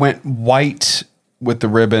 And they went white with the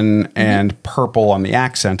ribbon and purple on the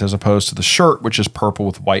accent as opposed to the shirt, which is purple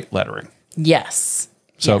with white lettering. Yes.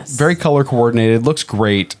 So very color coordinated, looks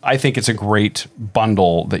great. I think it's a great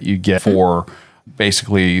bundle that you get for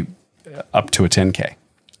basically up to a 10K.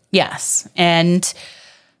 Yes. And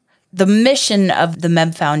the mission of the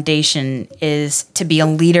MEB Foundation is to be a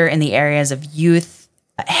leader in the areas of youth,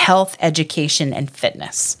 health, education, and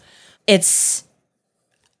fitness. It's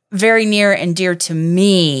very near and dear to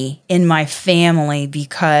me in my family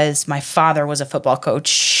because my father was a football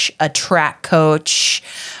coach, a track coach.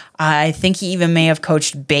 I think he even may have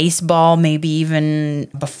coached baseball, maybe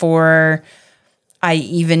even before I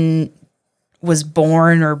even was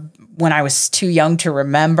born or when I was too young to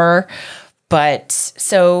remember. But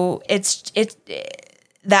so it's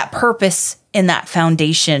that purpose in that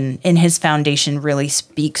foundation, in his foundation, really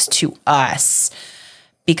speaks to us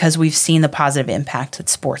because we've seen the positive impact that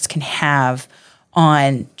sports can have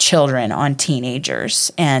on children, on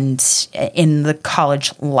teenagers, and in the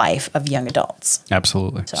college life of young adults.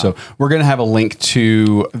 Absolutely. So we're going to have a link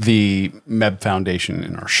to the MEB Foundation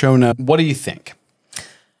in our show notes. What do you think?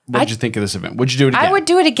 What did you think of this event? Would you do it again? I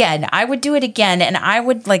would do it again. And I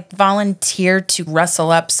would volunteer to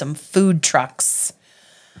rustle up some food trucks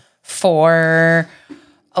for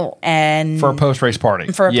a post-race party.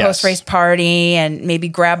 Post-race party, and maybe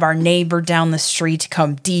grab our neighbor down the street to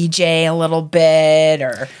come DJ a little bit.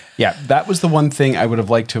 Yeah, that was the one thing I would have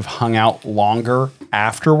liked to have hung out longer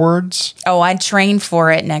afterwards. Oh, I'd train for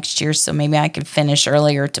it next year, so maybe I could finish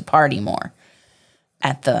earlier to party more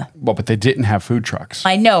at the... Well, but they didn't have food trucks.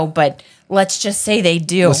 I know, but let's just say they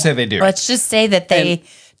do. Let's say they do. Let's just say that they...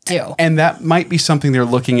 do. And that might be something they're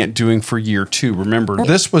looking at doing for year 2. Remember,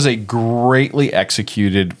 this was a greatly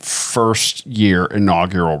executed first year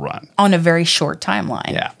inaugural run. On a very short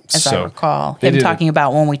timeline. Yeah. As I recall him talking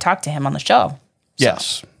about when we talked to him on the show.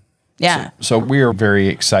 Yes. Yeah. So we are very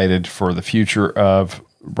excited for the future of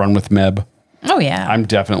Run with MEB. Oh, yeah. I'm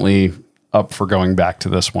definitely up for going back to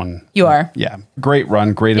this one. You are? Yeah. Great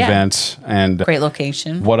run, great events, and great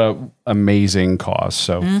location. What a amazing cause.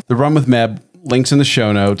 So the Run with MEB, links in the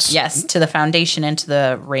show notes. Yes, to the foundation and to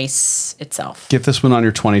the race itself. Get this one on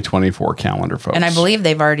your 2024 calendar, folks. And I believe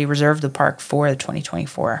they've already reserved the park for the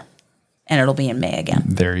 2024. And it'll be in May again.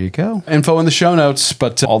 There you go. Info in the show notes,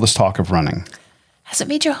 but all this talk of running. Has it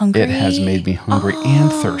made you hungry? It has made me hungry and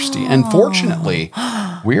thirsty. And fortunately,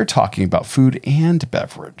 we are talking about food and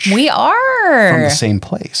beverage. We are. From the same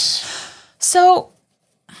place. So,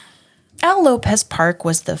 Al Lopez Park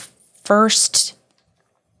was the first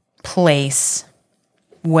place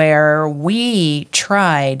where we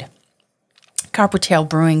tried Coppertail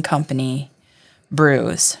Brewing Company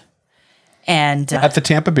brews. And at the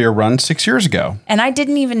Tampa Beer Run 6 years ago. And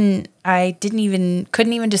couldn't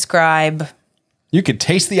even describe. You could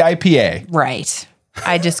taste the IPA. Right.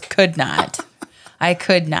 I just could not. I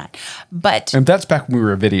could not. But And that's back when we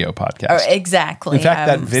were a video podcast. exactly. In fact,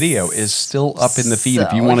 that video is still up in the feed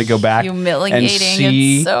if you want to go back and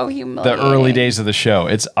see it's so humiliating. the early days of the show.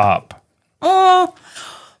 It's up. Oh.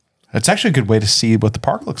 It's actually a good way to see what the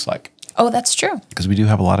park looks like. Oh, that's true. Because we do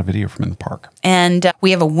have a lot of video from in the park. And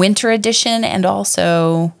we have a winter edition and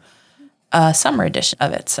also a summer edition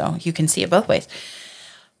of it. So you can see it both ways.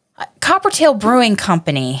 Coppertail Brewing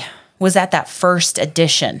Company was at that first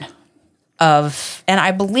edition of, and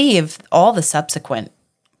I believe all the subsequent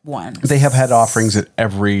ones. They have had offerings at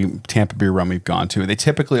every Tampa beer run we've gone to. They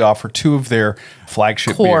typically offer 2 of their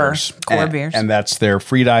flagship core beers. Beers. And that's their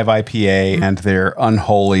Free Dive IPA and their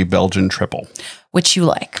Unholy Belgian Triple. Which you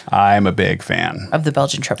like. I'm a big fan of the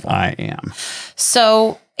Belgian Triple. I am.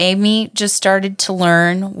 So Amy just started to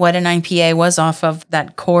learn what an IPA was off of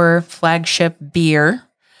that core flagship beer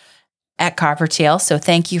at Coppertail. So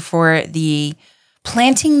thank you for the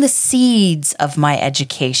planting the seeds of my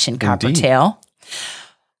education, Coppertail.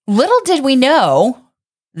 Little did we know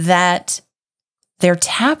that their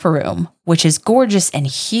tap room, which is gorgeous and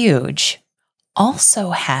huge, also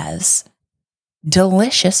has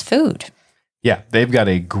delicious food. Yeah, they've got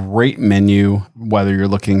a great menu, whether you're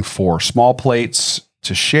looking for small plates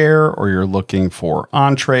to share or you're looking for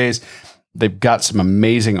entrees. They've got some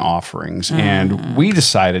amazing offerings. And we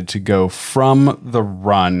decided to go from the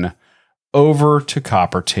run over to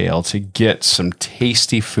Coppertail to get some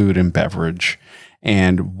tasty food and beverage.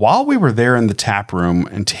 And while we were there in the tap room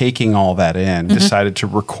and taking all that in, decided to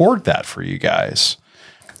record that for you guys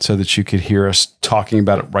so that you could hear us talking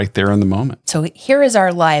about it right there in the moment. So here is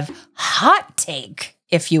our live hot take,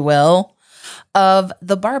 if you will, of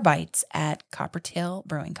the bar bites at Coppertail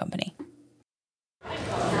Brewing Company.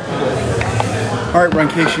 All right,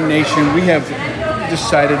 Runcation Nation, we have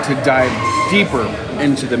decided to dive deeper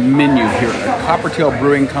into the menu here at Coppertail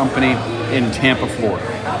Brewing Company in Tampa, Florida.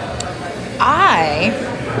 I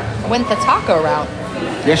went the taco route.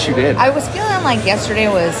 Yes, you did. I was feeling like yesterday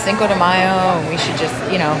was Cinco de Mayo and we should just,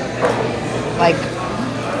 like,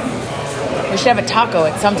 we should have a taco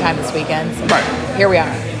at some time this weekend. So Right. Here we are.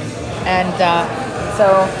 And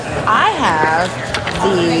so I have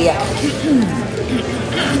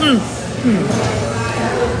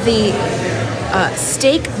the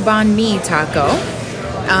steak banh mi taco.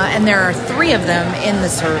 And there are 3 of them in the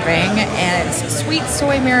serving. And it's sweet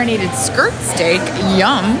soy marinated skirt steak.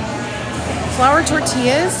 Yum. Flour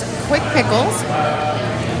tortillas, quick pickles,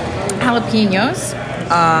 jalapenos,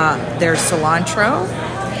 there's cilantro,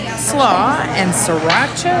 slaw, and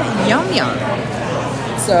sriracha. Yum, yum.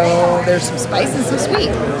 So there's some spice and some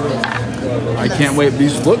sweet. I can't wait.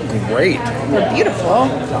 These look great. They're beautiful.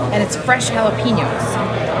 And it's fresh jalapenos.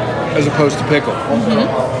 As opposed to pickle.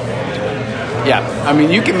 Yeah, I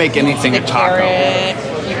mean, you can make anything The a taco. carrot,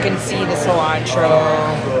 you can see the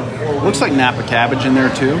cilantro. Looks like Napa cabbage in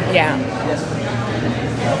there, too. Yeah.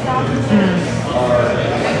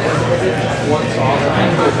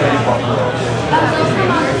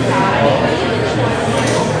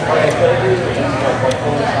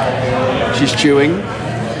 She's chewing.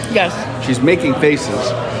 Yes. She's making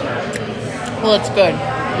faces. Well, it's good.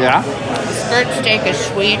 Yeah? The skirt steak is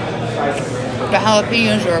sweet. The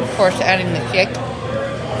jalapenos are, of course, adding the kick.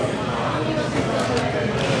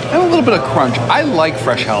 And a little bit of crunch. I like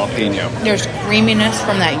fresh jalapeno. There's creaminess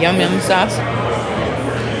from that yum yum sauce.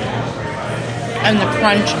 And the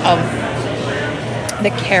crunch of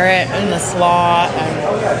the carrot and the slaw.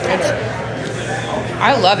 And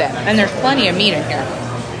I love it. And there's plenty of meat in here.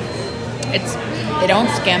 They don't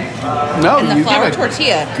skimp. No, and the you flour get a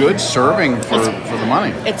tortilla. good serving for the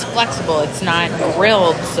money. It's flexible. It's not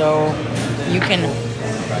grilled, so you can.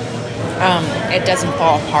 It doesn't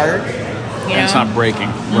fall apart. You know? It's not breaking.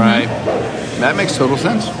 Right. That makes total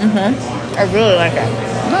sense. I really like it.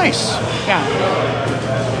 Nice. Yeah.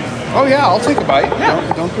 Oh, yeah, I'll take a bite.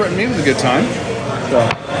 Yeah. Don't threaten me with a good time. So.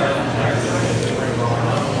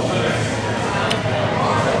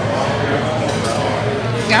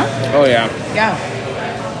 Yeah. Oh, yeah. Yeah.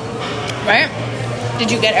 Right?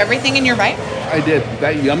 Did you get everything in your bite? I did.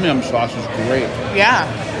 That yum yum sauce is great. Yeah.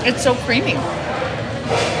 It's so creamy.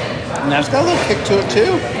 And that's got a little kick to it,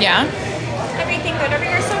 too. Yeah. Everything good over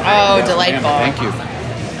here so far? Oh, Damn, delightful. thank you. Is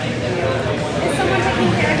someone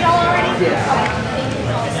taking care of y'all already?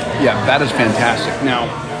 Yeah, that is fantastic. Now,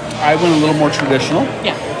 I went a little more traditional.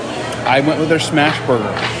 Yeah. I went with their smash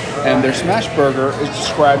burger. And their smash burger is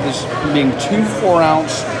described as being 2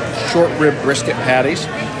 4-ounce short rib brisket patties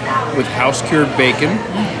with house-cured bacon,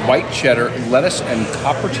 white cheddar, lettuce, and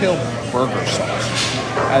Coppertail burger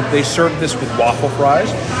sauce. They serve this with waffle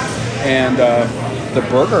fries. And the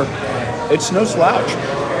burger, it's no slouch.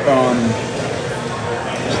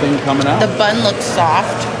 thing coming out. The bun looks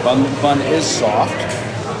soft. Bun is soft.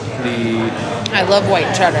 I love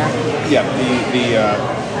white cheddar. The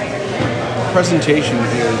presentation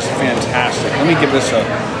is fantastic. Let me give this a.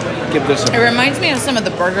 It reminds me of some of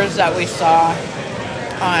the burgers that we saw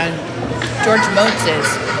on George Motz's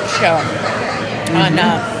show on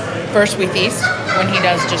First We Feast, when he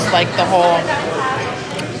does just like the whole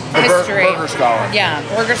history. Burger Scholar. Yeah,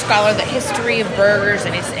 Burger Scholar, the history of burgers,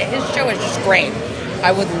 and his show is just great.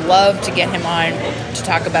 I would love to get him on to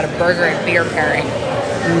talk about a burger and beer pairing.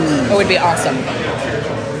 It would be awesome.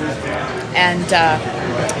 And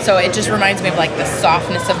so it just reminds me of like the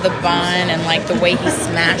softness of the bun and like the way he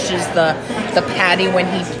smashes the patty when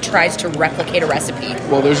he tries to replicate a recipe.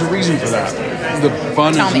 Well, there's a reason for that. The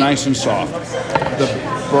bun is nice and soft. The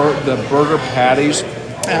burger patties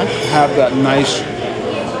have that nice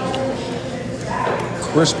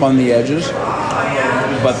crisp on the edges,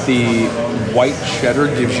 but the white cheddar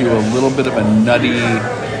gives you a little bit of a nutty,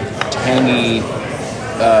 tangy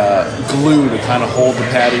glue to kind of hold the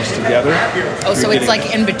patties together. Oh, so it's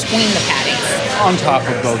like in between the patties. On top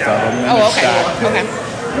of both of them. Oh, okay. Okay.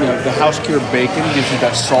 You know, the house-cured bacon gives you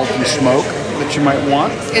that salt and smoke that you might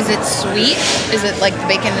want. Is it sweet? Is it like the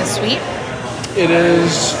bacon is sweet? It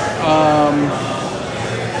is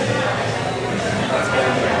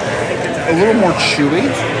a little more chewy.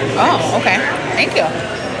 Oh, okay. Thank you. A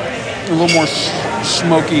little more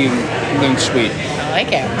smoky than sweet. I like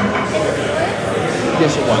it.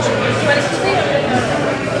 Yes, it was.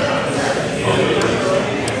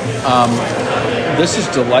 This is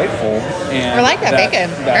delightful. And I like that bacon.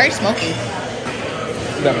 Very smoky.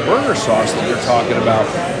 That burger sauce that you're talking about.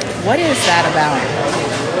 What is that about?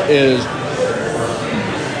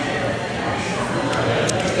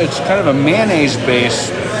 It's kind of a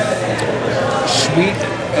mayonnaise-based, sweet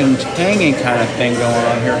and tangy kind of thing going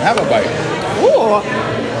on here. Have a bite. Ooh.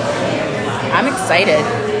 I'm excited.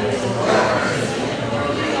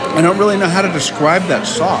 I don't really know how to describe that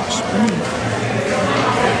sauce.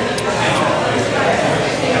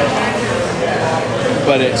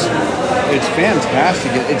 But it's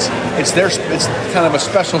fantastic. It's kind of a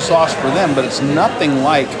special sauce for them, but it's nothing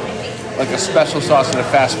like a special sauce at a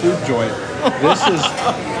fast food joint.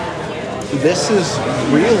 This is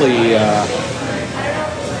really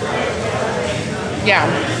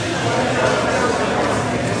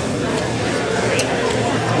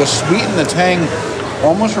the sweet and the tang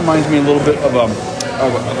almost reminds me a little bit of a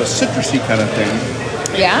citrusy kind of thing.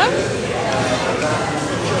 Yeah?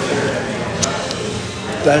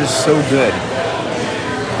 That is so good.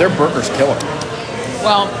 Their burger's killer.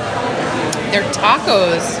 Well, their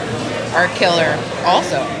tacos are killer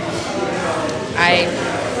also.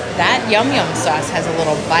 That yum yum sauce has a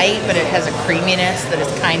little bite, but it has a creaminess that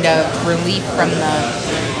is kind of relief from the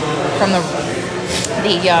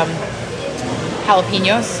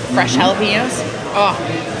jalapenos, fresh jalapenos. Oh.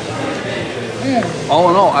 All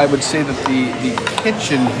in all, I would say that the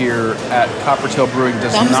kitchen here at Coppertail Brewing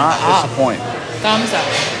does not disappoint. Thumbs up.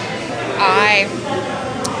 I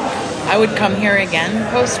would come here again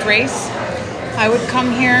post-race. I would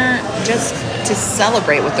come here just to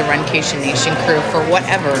celebrate with the Runcation Nation crew for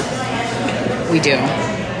whatever we do.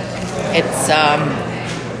 It's,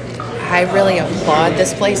 I really applaud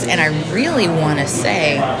this place, and I really want to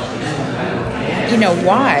say, you know,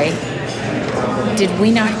 why did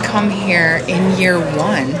we not come here in year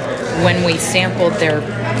one when we sampled their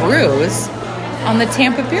brews on the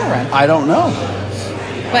Tampa Beer Run? I don't know.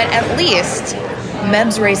 But at least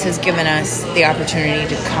MEB's Race has given us the opportunity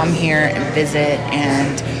to come here and visit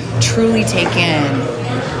and truly take in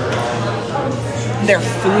their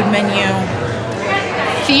food menu,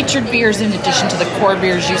 featured beers in addition to the core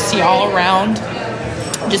beers you see all around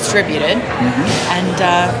distributed, and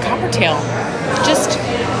Coppertail. Just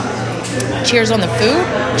cheers on the food,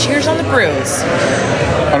 cheers on the brews.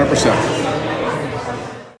 100%.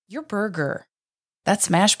 Your burger, that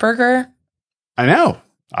smash burger, I know.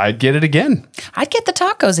 I'd get it again. I'd get the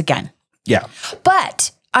tacos again. Yeah.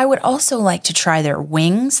 But I would also like to try their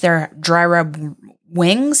wings, their dry rub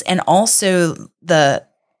wings, and also the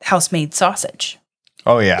house-made sausage.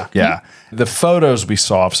 Oh, yeah. Yeah. The photos we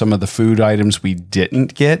saw of some of the food items we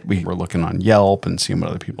didn't get, we were looking on Yelp and seeing what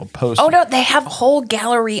other people posted. Oh, no, they have a whole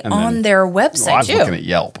gallery on their website, I was too. looking at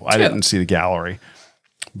Yelp. I didn't see the gallery.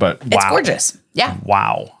 But wow. It's gorgeous. Yeah.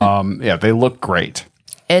 Wow. Yeah, they look great.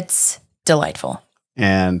 It's delightful.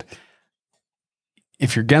 And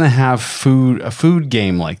if you're going to have a food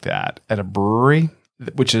game like that at a brewery,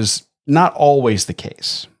 which is not always the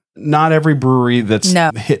case. Not every brewery that's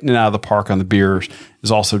hitting it out of the park on the beers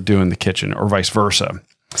is also doing the kitchen or vice versa.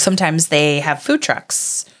 Sometimes they have food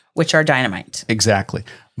trucks which are dynamite. Exactly.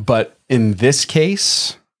 But in this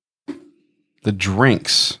case, the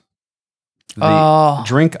drinks,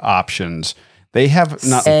 drink options, they have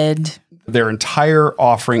not their entire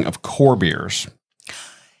offering of core beers.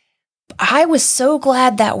 I was so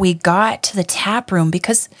glad that we got to the tap room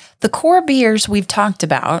because the core beers we've talked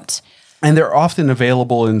about. And they're often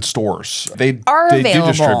available in stores. They do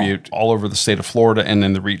distribute all over the state of Florida and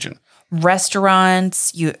in the region.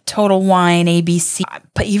 Restaurants, Total Wine, ABC,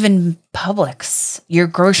 but even Publix, your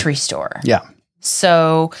grocery store. Yeah.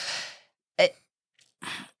 So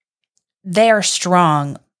they are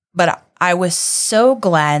strong, but I was so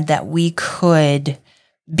glad that we could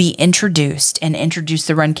be introduce the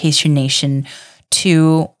Runcation Nation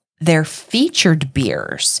to their featured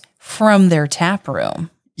beers from their tap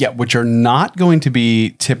room. Yeah, which are not going to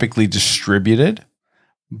be typically distributed,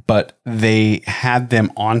 but they had them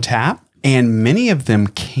on tap, and many of them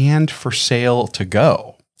canned for sale to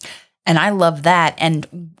go. And I love that.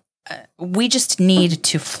 And we just need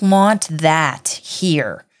to flaunt that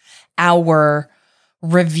here. Our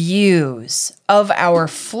reviews of our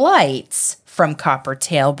flights from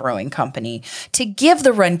Coppertail Brewing Company to give the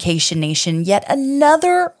Runcation Nation yet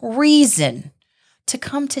another reason to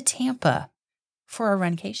come to Tampa for a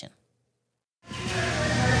Runcation.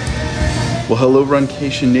 Well, hello,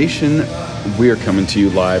 Runcation Nation. We are coming to you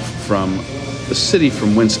live from the city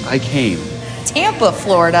from whence I came, Tampa,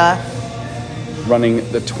 Florida. running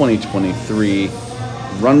the 2023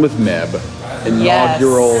 Run with MEB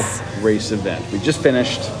inaugural race event. We just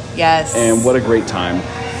finished. Yes. And what a great time.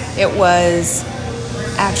 It was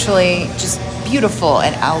actually just beautiful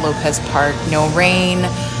at Al Lopez Park. No rain,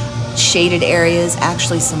 shaded areas,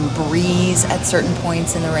 actually some breeze at certain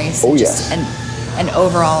points in the race. Oh, just an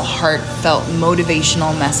overall heartfelt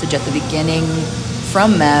motivational message at the beginning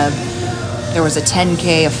from MEB. There was a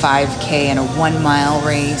 10K, a 5K, and a 1 mile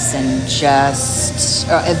race, and just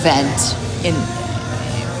event.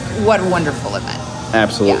 What a wonderful event.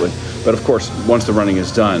 Absolutely. Yeah. But of course, once the running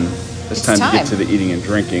is done, it's time to get to the eating and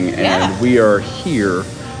drinking. And we are here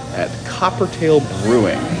at Coppertail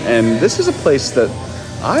Brewing. And this is a place that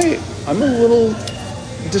I'm a little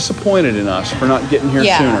disappointed in us for not getting here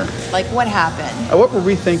sooner. Like, what happened? What were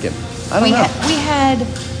we thinking? I don't know. We had,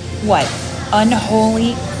 what,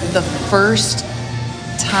 Unholy, the first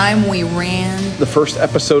time we ran The first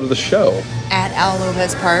episode of the show. at Al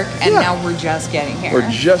Lopez Park, and now we're just getting here.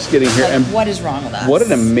 We're just getting here. Like, And what is wrong with us? what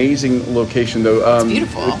an amazing location, though. It's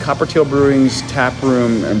beautiful. Coppertail Brewing's tap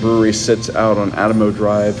room and brewery sits out on Adamo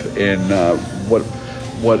Drive in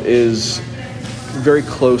what is very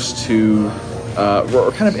close to,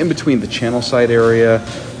 or kind of in between the Channelside area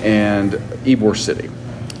and Ybor City.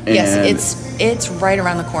 And Yes, it's right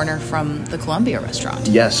around the corner from the Columbia restaurant.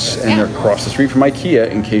 Yes, and they're across the street from IKEA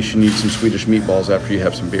in case you need some Swedish meatballs after you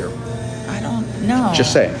have some beer. I don't know.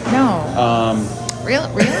 Just saying. No. Really?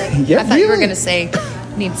 Yeah, I thought you were really. going to say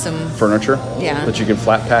need some. Furniture? Yeah. That you can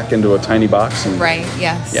flat pack into a tiny box. And, Right,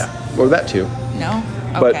 yes. Yeah, or that too. No?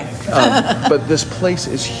 But Okay. but this place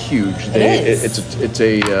is huge. is. It's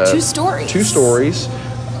a 2 stories. 2 stories.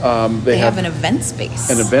 They have an event space.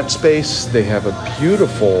 An event space. They have a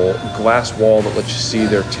beautiful glass wall that lets you see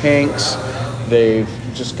their tanks. They've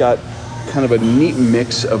just got kind of a neat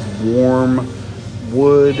mix of warm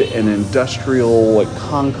wood and industrial, like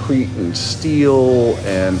concrete and steel,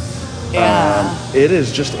 and it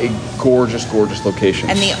is just a gorgeous, gorgeous location.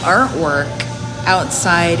 And the artwork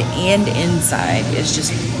outside and inside is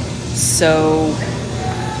just so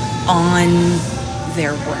on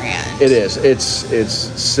their brand. It is. It's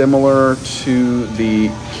similar to the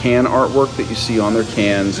can artwork that you see on their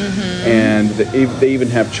cans, and they even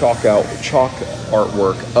have chalk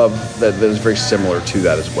artwork of that is very similar to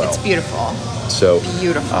that as well. It's beautiful. So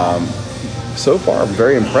Beautiful. so far, I'm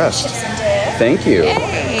very impressed. Thank you.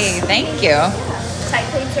 Hey, thank you. Side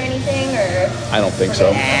plates or anything, or I don't think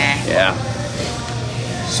so. Yeah.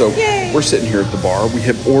 So we're sitting here at the bar. We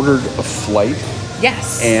have ordered a flight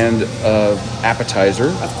Yes. and appetizer.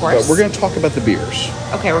 Of course. But we're going to talk about the beers.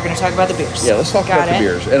 Okay, we're going to talk about the beers. Yeah, let's talk about the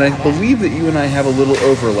beers. And I believe that you and I have a little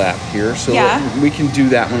overlap here, so we can do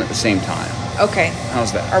that one at the same time. Okay.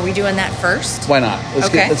 How's that? Are we doing that first? Why not? Let's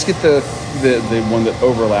get the one that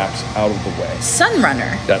overlaps out of the way.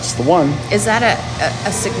 Sunrunner. That's the one. Is that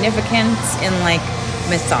a significance in like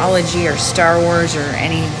mythology or Star Wars or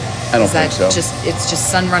any? I don't think so. It's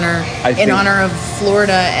just Sunrunner in think- honor of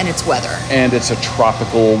Florida and its weather. And it's a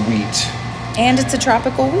tropical wheat. And it's a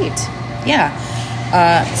tropical wheat. Yeah.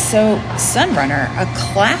 So Sunrunner, a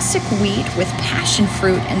classic wheat with passion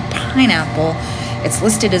fruit and pineapple. It's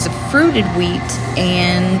listed as a fruited wheat,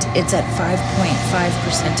 and it's at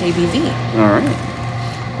 5.5% ABV. All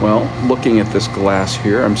right. Well, looking at this glass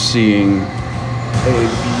here, I'm seeing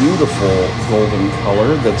a beautiful golden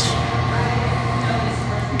color that's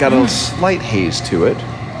got a slight haze to it.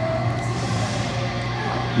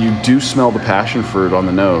 You do smell the passion fruit on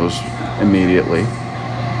the nose immediately.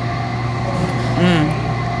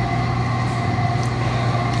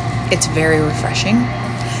 It's very refreshing.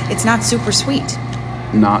 It's not super sweet.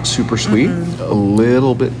 Not super sweet, a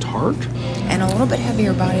little bit tart. And a little bit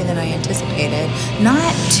heavier body than I anticipated.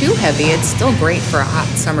 Not too heavy. It's still great for a hot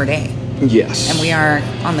summer day. Yes. And we are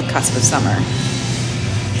on the cusp of summer.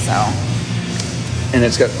 So. And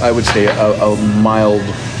it's got, I would say, a mild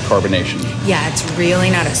carbonation. Yeah, it's really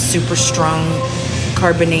not a super strong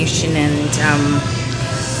carbonation, and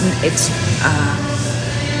it's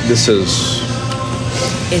This is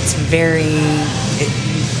it's very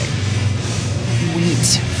wheat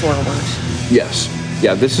forward. yes,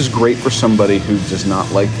 yeah. This is great for somebody who does not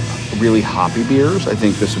like really hoppy beers. I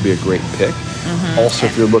think this would be a great pick. Also,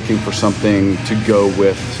 if you're looking for something to go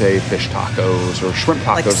with, say, fish tacos or shrimp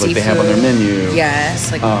tacos, like they have on their menu.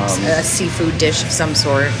 Yes, like a seafood dish of some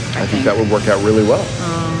sort. I think that would work out really well.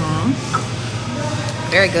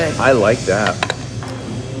 Very good. I like that.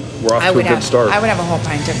 We're off to a good start. I would have a whole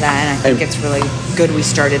pint of that, and I think it's really good we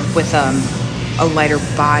started with a lighter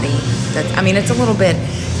body. It's a little bit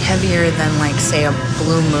heavier than, like, say, a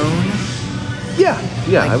Blue Moon. Yeah,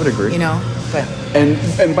 I would agree. But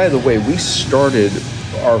And by the way, we started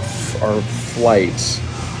our flights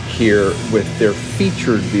here with their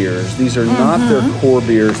featured beers. These are not their core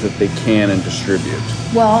beers that they can and distribute.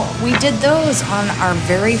 well, we did those on our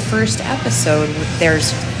very first episode.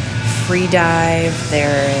 There's Free Dive,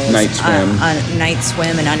 there's Night Swim. Night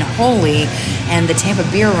Swim, and Unholy, and the Tampa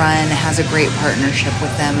Beer Run has a great partnership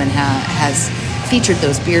with them and has featured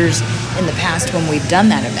those beers in the past when we've done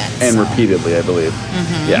that event. And repeatedly, I believe.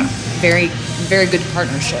 Yeah. Very, very good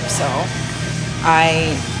partnership. So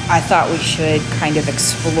I thought we should kind of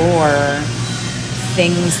explore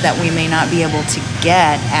things that we may not be able to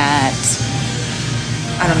get at,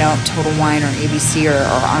 I don't know, Total Wine or ABC or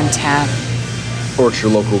on tap. Or at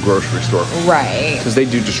your local grocery store. Right. Because they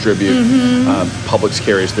do distribute. Publix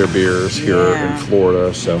carries their beers here in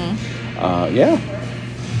Florida. So, yeah.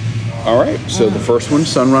 All right. So the first one,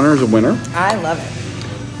 Sunrunner, is a winner. I love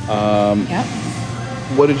it. Yep.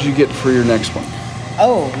 What did you get for your next one?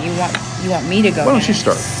 Oh, you want me to go? Why don't you next?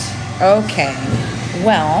 start? Okay.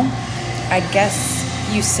 Well, I guess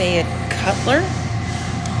you say it Cutler.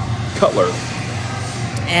 Cutler.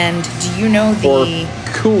 And do you know the? Or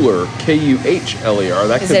Cooler, Kuhler.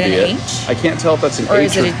 That Is could it be an it. H? I can't tell if that's an Or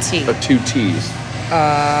H is it a T? or two T's.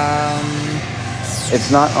 It's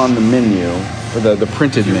not on the menu, or the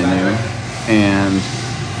printed menu, and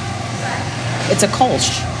It's a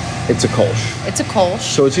Kolsch. it's a Kolsch. It's a Kolsch.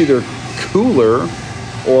 So it's either Cooler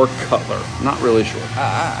or Cutler. Not really sure.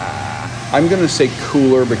 I'm going to say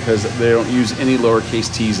Cooler because they don't use any lowercase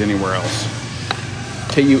t's anywhere else.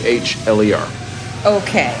 Kuhler.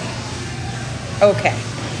 Okay.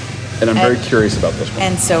 And I'm very curious about this one.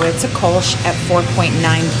 And so it's a Kolsch at 4.9%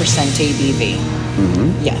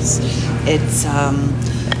 ABV. Yes. It's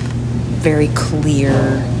very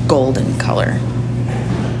clear golden color.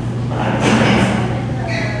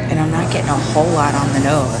 And I'm not getting a whole lot on the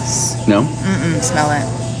nose. No? Smell it.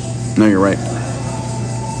 No, you're right.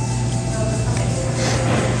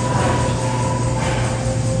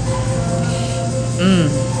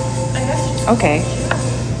 Okay.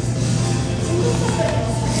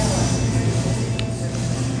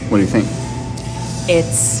 What do you think?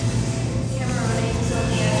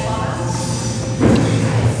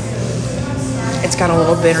 It's got a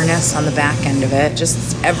little bitterness on the back end of it,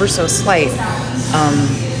 just ever so slight.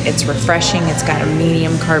 It's refreshing. It's got a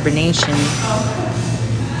medium carbonation.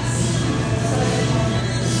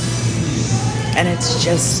 And it's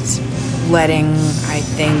just letting, I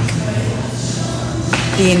think,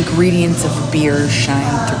 the ingredients of beer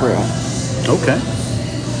shine through. Okay.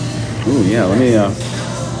 Ooh, yeah, let me,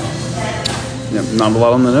 not a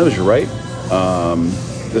lot on the nose, you're right.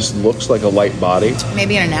 This looks like a light body.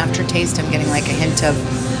 Maybe in an aftertaste, I'm getting like a hint of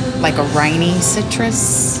like a piney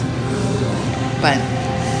citrus, but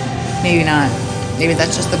maybe not. Maybe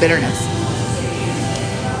that's just the bitterness.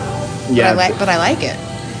 Yeah, But I like it.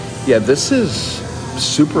 yeah, this is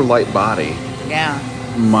super light body. Yeah.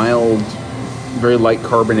 Mild, very light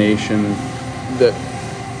carbonation.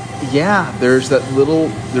 There's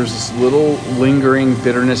this little lingering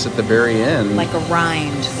bitterness at the very end. Like a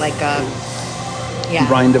rind, like a, yeah.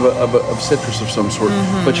 Rind of citrus of some sort,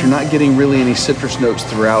 but you're not getting really any citrus notes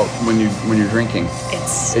throughout when you're drinking.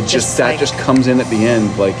 It's It just that just comes in at the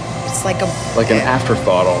end, like It's like an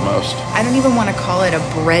afterthought almost. I don't even want to call it a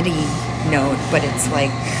bready note, but it's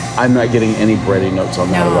like. I'm not getting any bready notes on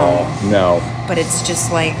that at all. No. But it's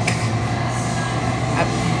just like.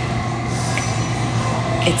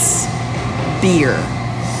 It's beer,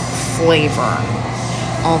 flavor,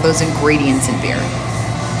 all those ingredients in beer.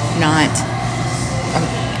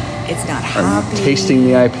 It's not hoppy. I'm tasting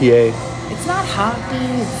the IPA. It's not hoppy.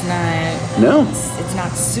 It's not. No. It's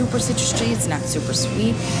not super citrusy. It's not super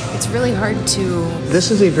sweet. It's really hard to.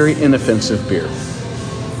 This is a very inoffensive beer.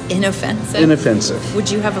 Inoffensive. Inoffensive.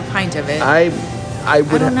 Would you have a pint of it? I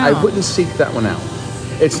don't know. I wouldn't seek that one out.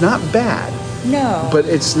 It's not bad. No. But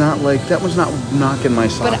it's not like that was not knocking my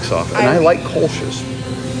socks off. And I like Kolsch's.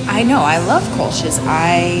 I know. I love Kolsch's.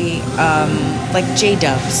 I like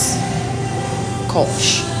J-Dub's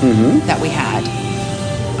Kolsch that we had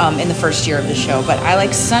in the first year of the show. But I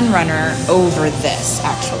like Sunrunner over this,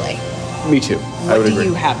 actually. Me too. What I would do agree.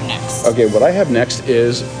 you have next? Okay, what I have next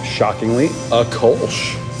is, shockingly, a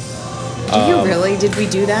Kolsch. Do you really? Did we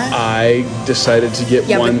do that? I decided to get one.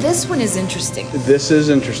 Yeah, but this one is interesting. This is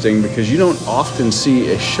interesting because you don't often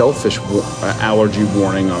see a shellfish allergy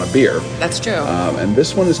warning on a beer. That's true. And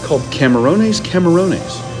this one is called Camarones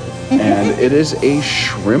Camarones. And it is a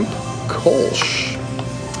shrimp Kolsch.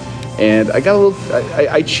 And I got a little,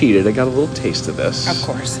 I cheated. I got a little taste of this. Of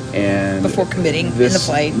course. And before committing in the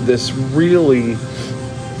flight. This really,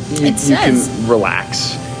 you can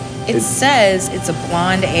relax. It says it's a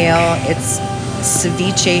blonde ale. It's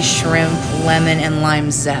ceviche shrimp, lemon, and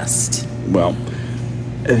lime zest. Well,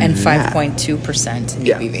 and 5.2%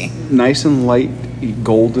 ABV. Nice and light,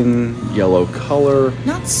 golden yellow color.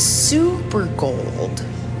 Not super gold,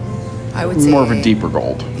 I would say. More of a deeper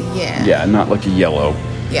gold. Yeah. Yeah, not like a yellow.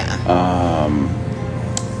 Yeah.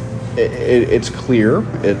 It's clear.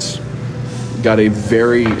 It's got a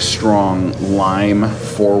very strong lime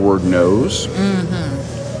forward nose.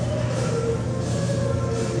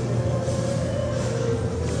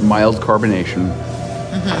 Mild carbonation.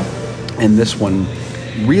 And this one,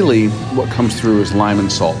 really, what comes through is lime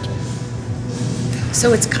and salt.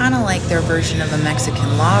 So it's kind of like their version of a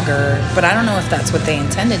Mexican lager, but I don't know if that's what they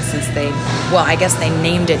intended since I guess they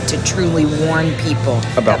named it to truly warn people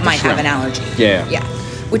that might have an allergy. Yeah. Yeah.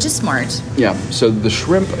 Which is smart. Yeah. So the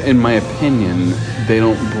shrimp, in my opinion, they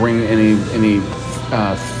don't bring any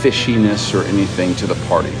fishiness or anything to the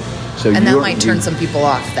party. So and that might turn some people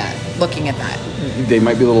off looking at that. They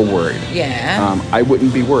might be a little worried. Yeah. I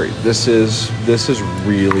wouldn't be worried. This is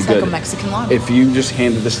really it's good. Like a Mexican lager. If you just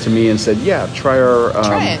handed this to me and said, "Yeah, try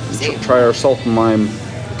our salt and lime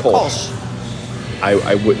Kolsch,"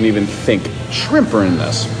 I wouldn't even think shrimp are in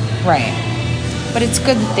this. Right. But it's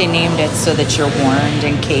good that they named it so that you're warned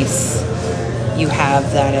in case you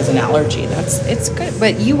have that as an allergy. It's good.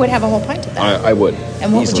 But you would have a whole pint of that. I would.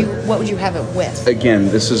 And what easily. would you have it with? Again,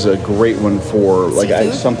 this is a great one for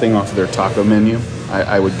something off their taco menu.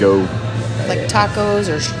 I would go like tacos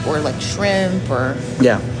or like shrimp or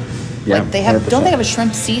yeah. Like they have 100%. Don't they have a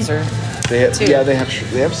shrimp Caesar? They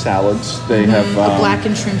have salads. They have a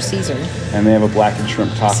blackened shrimp Caesar. And they have a blackened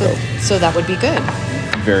shrimp taco. So that would be good.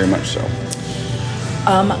 Very much so.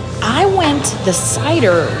 I went the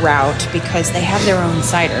cider route because they have their own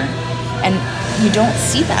cider, and you don't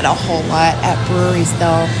see that a whole lot at breweries.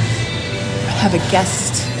 They'll have a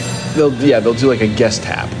guest. They'll do like a guest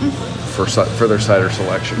tap for their cider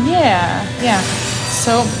selection. Yeah.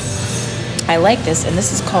 So I like this, and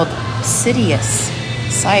this is called Sidious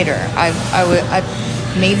cider.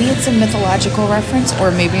 Maybe it's a mythological reference,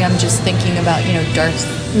 or maybe I'm just thinking about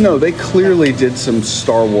Darth. No, they clearly did some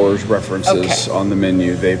Star Wars references on the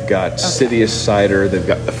menu. They've got Sidious cider. They've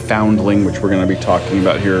got the Foundling, which we're going to be talking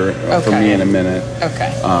about here for me in a minute.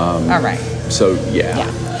 Okay. All right. So, yeah.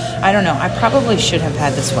 I don't know. I probably should have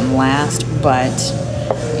had this one last, but,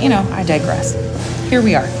 I digress. Here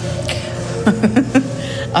we are.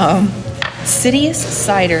 Sidious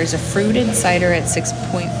cider is a fruited cider at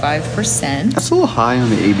 6.5%. That's a little high on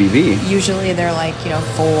the ABV. Usually they're like, 4.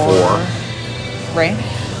 Right?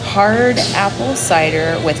 Hard apple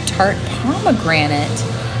cider with tart pomegranate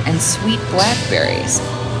and sweet blackberries.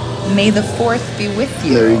 May the 4th be with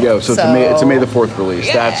you. There you go. So it's a May the 4th release.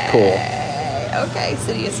 Yay. That's cool. Okay,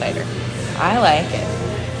 Sidious cider. I like it.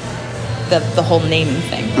 The whole naming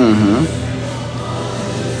thing.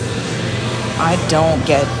 I don't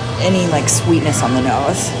get any sweetness on the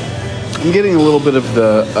nose. I'm getting a little bit of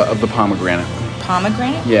the pomegranate.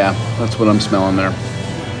 Pomegranate? Yeah, that's what I'm smelling there.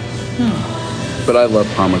 But I love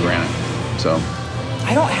pomegranate, so.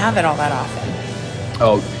 I don't have it all that often.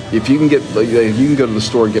 Oh, if you can go to the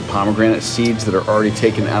store and get pomegranate seeds that are already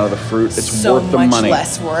taken out of the fruit, it's so worth the money. So much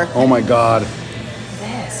less work. Oh my God.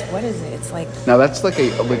 This what is it? It's like, Now that's like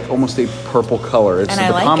almost a purple color. It's And I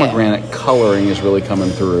the like pomegranate coloring is really coming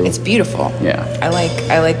through. it's beautiful. Yeah. I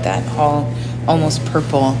like that almost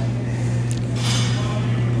purple.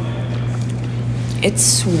 It's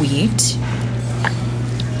sweet.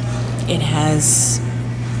 It has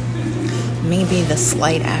maybe the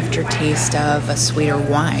slight aftertaste of a sweeter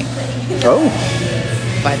wine, Oh,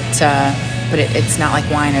 but it's not like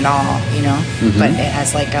wine at all, you know. Mm-hmm. But it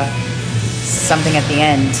has like a something at the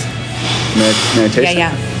end. may I taste it?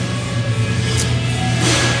 Yeah.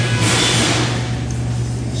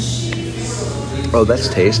 Oh, that's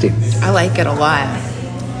tasty. I like it a lot.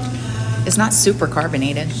 It's not super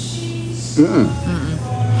carbonated.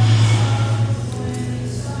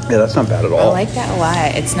 Yeah, that's not bad at I all. like that a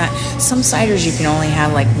lot. It's not, some ciders you can only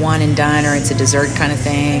have like one and done, or it's a dessert kind of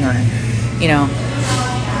thing, or, you know.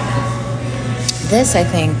 This, I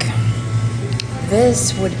think,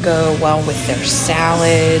 this would go well with their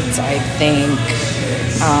salads, I think.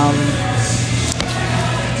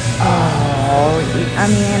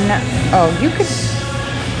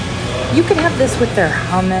 You could have this with their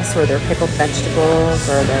hummus or their pickled vegetables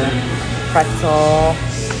or their pretzel.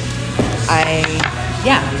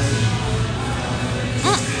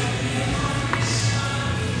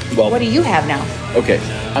 Well, What do you have now? okay,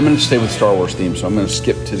 I'm going to stay with Star Wars theme, so I'm going to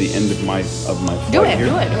skip to the end of my flight Do it, here.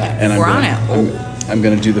 do it. And We're I'm on gonna, it. I'm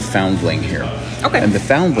going to do the foundling here. Okay. And the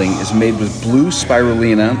foundling is made with blue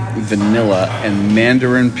spirulina, vanilla, and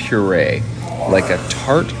mandarin puree, like a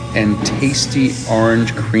tart and tasty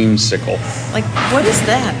orange creamsicle. Like, what is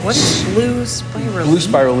that? What is blue spirulina? Blue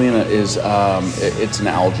spirulina is it's an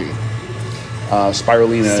algae.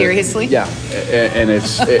 Spirulina. Seriously? Yeah, and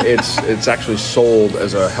it's actually sold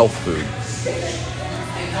as a health food.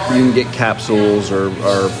 You can get capsules or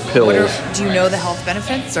pills. Do you know the health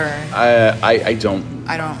benefits, or? I don't.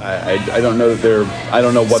 I don't. I don't know that they're. I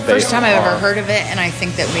don't know what It's the they. first time I've are. ever heard of it, and I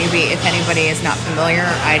think that maybe if anybody is not familiar,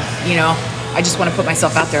 I just want to put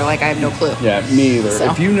myself out there like I have no clue. Yeah, me either. So.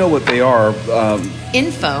 If you know what they are,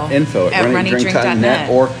 Info at runnydrink.net,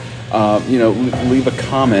 or leave a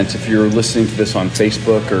comment if you're listening to this on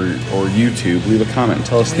Facebook or YouTube. Leave a comment and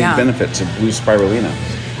tell us the benefits of blue spirulina.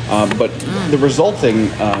 But the result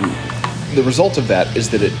of that is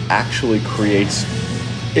that it actually creates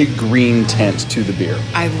a green tint to the beer.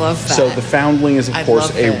 I love that. So the foundling is, of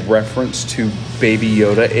course, a reference to Baby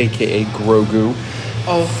Yoda, a.k.a. Grogu,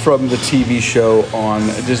 from the TV show on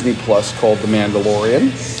Disney Plus called The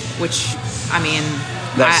Mandalorian. Which, I mean,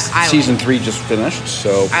 That's I season like 3 just finished,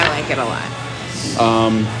 so... I like it a lot.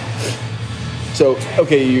 So,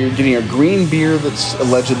 okay, you're getting a green beer that's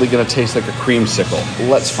allegedly going to taste like a creamsicle.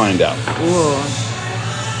 Let's find out. Ooh.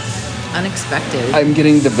 Unexpected. I'm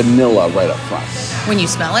getting the vanilla right up front. When you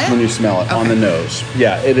smell it? When you smell it on the nose.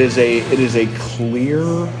 Yeah, it is a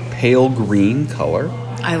clear, pale green color.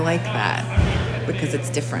 I like that because it's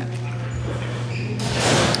different.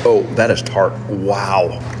 Oh, that is tart.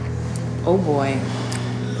 Wow. Oh boy.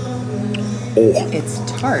 Oh. It's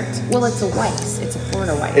tart. Well, it's a Weiss. It's a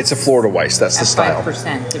Florida Weiss. It's a Florida Weiss. That's the style.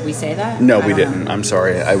 5%. Did we say that? No, I we don't didn't. know. I'm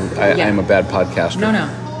sorry. I am a bad podcaster. No.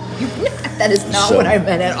 That is not what I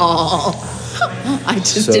meant at all. I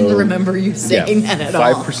just didn't remember you saying that at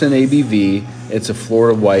all. 5% ABV. It's a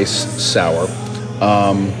Florida Weiss sour.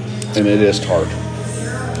 And it is tart.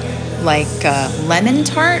 Like lemon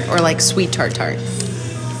tart or like sweet tart?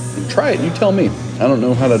 Try it. You tell me. I don't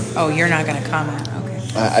know how to... Oh, you're not going to comment. Okay.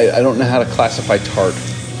 I don't know how to classify tart.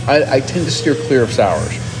 I tend to steer clear of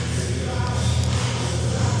sours.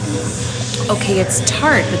 Okay, it's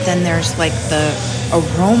tart, but then there's like the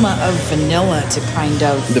aroma of vanilla to kind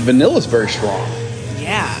of... The vanilla is very strong.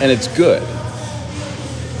 Yeah. And it's good.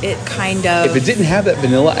 It kind of... If it didn't have that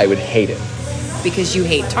vanilla, I would hate it. Because you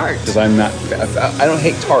hate tart. Because I don't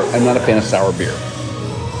hate tart. I'm not a fan of sour beer.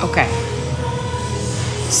 Okay.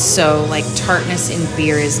 So, like, tartness in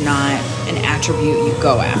beer is not an attribute you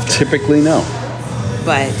go after. Typically, no.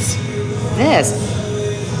 But this,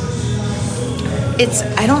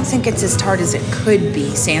 I don't think it's as tart as it could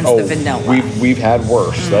be, sans the vanilla. We've had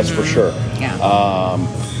worse, that's for sure. Yeah.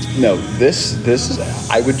 No, this is,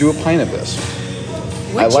 I would do a pint of this.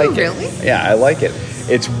 Would I like you it. really? Yeah, I like it.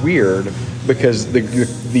 It's weird because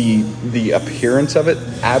the appearance of it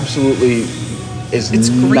absolutely is It's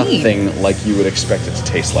green. nothing like you would expect it to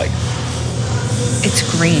taste like. It's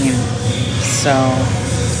green. So.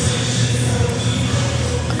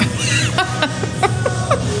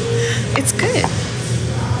 It's good.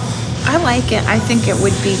 I like it. I think it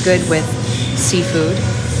would be good with seafood.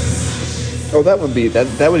 Oh, that would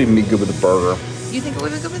even be good with a burger. You think it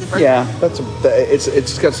would be good with a burger? Yeah,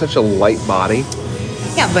 it's got such a light body.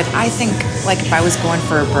 Yeah, but I think like if I was going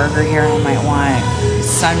for a burger here, I might want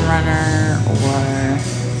Sunrunner or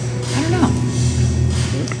I don't know.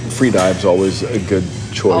 Free Dive's always a good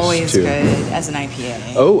choice Always too. good as an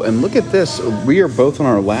IPA. Oh, and look at this. We are both on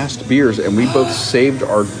our last beers, and we both saved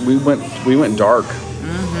our. We went dark.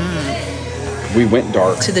 Mm-hmm. We went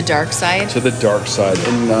dark To the dark side. to the dark side.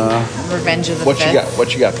 And Revenge of the what Fifth. you got?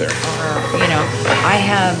 What you got there? Or, you know, I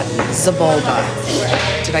have Zabalba.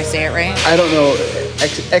 Did I say it right? I don't know.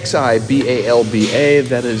 Xibalba.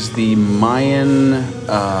 That is the Mayan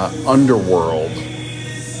underworld.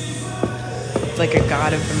 Like a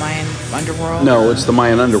god of the Mayan underworld? No, it's the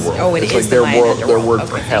Mayan underworld. Oh, it's is like the their Mayan word, underworld. their word Okay,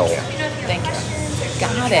 for hell. Thank you.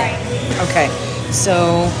 Got it. Okay,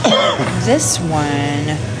 so this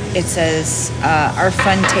one, it says, our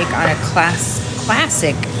fun take on a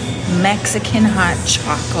classic Mexican hot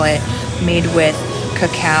chocolate made with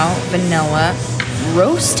cacao, vanilla,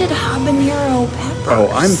 roasted habanero peppers. Oh,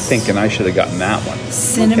 I'm thinking I should have gotten that one.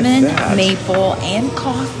 Cinnamon, Look at that. maple, and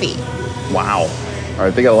coffee. Wow. All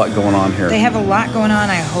right, they got a lot going on here. They have a lot going on.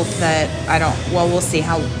 I hope that we'll see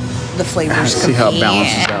how the flavors See how it compete.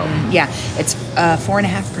 balances out. Yeah, it's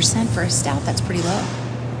 4.5% for a stout. That's pretty low.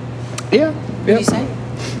 Yeah. What do you say?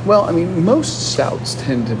 Well, I mean, most stouts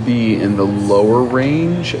tend to be in the lower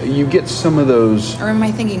range. You get some of those. Or am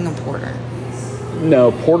I thinking of porter?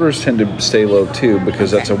 No, porters tend to stay low too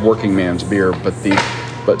because that's a Okay. working man's beer.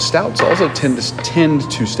 But stouts also tend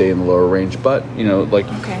to stay in the lower range. But you know, like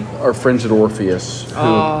Okay. our friends at Orpheus, who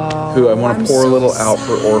I want I'm to pour a so little out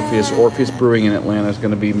for sad. Orpheus. Orpheus Brewing in Atlanta is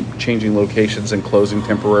going to be changing locations and closing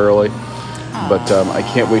temporarily. But I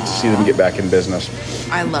can't wait to see them get back in business.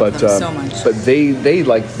 I love them so much. But they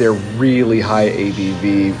like their really high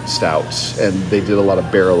ABV stouts, and they did a lot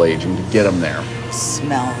of barrel aging to get them there.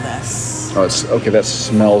 Smell this. Oh, it's okay. That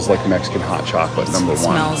smells like Mexican hot chocolate. Number It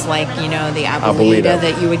one. smells like, the Abuelita. abuelita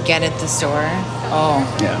that you would get at the store. Oh,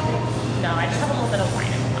 Yeah. No, I just have a little bit of wine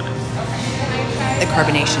in the bottom. the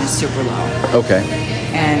carbonation is super low. Okay.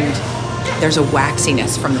 And there's a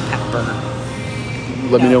waxiness from the pepper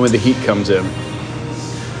Let me know when the heat comes in.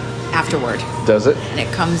 afterward. Does it? And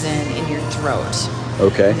it comes in your throat.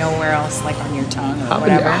 Okay. Nowhere else, like on your tongue or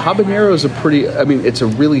whatever. Habanero is it's a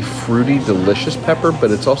really fruity, delicious pepper, but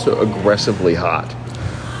it's also aggressively hot.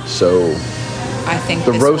 So I think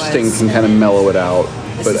the roasting can kind of mellow it out.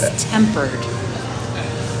 This is tempered.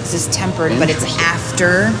 This is tempered, but it's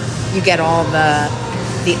after you get all the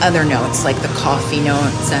other notes, like the coffee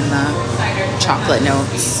notes and the chocolate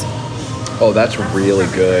notes. Oh, that's really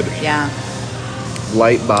good. Yeah,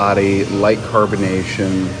 Light body, light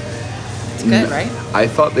carbonation. it's good, right? I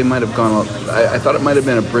thought they might have gone. I thought it might have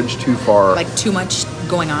been a bridge too far Like too much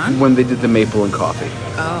going on. when they did the maple and coffee.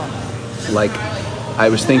 Oh, Like, I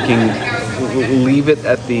was thinking, leave it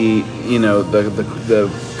at the the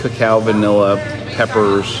cacao, vanilla,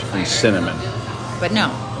 peppers, and cinnamon. but no.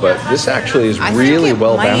 But this actually is I really think it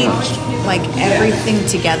well might, balanced. Like everything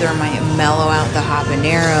together might mellow out the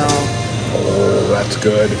habanero. Oh, that's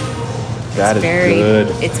good. That is good.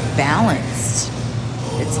 It's balanced.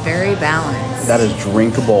 It's very balanced. That is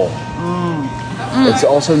drinkable. It's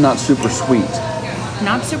also not super sweet.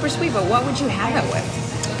 Not super sweet, but what would you have it with?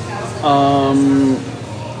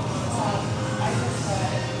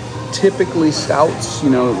 Typically stouts,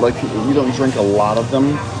 like you don't drink a lot of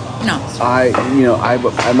them. No.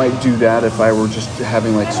 I might do that if I were just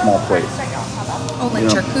having like small plate. Oh, like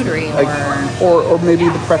charcuterie Like, or maybe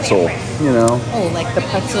the pretzel, Oh, like the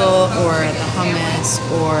pretzel or the hummus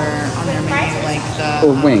or on their menu like the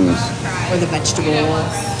or wings. or the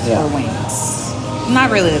vegetables Yeah. or wings.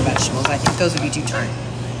 Not really the vegetables. I think those would be too tart.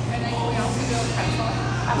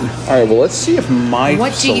 All right, well, let's see if my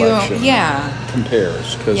What do you? selection Yeah,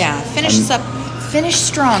 compares. 'Cause yeah. Finish this up. Finish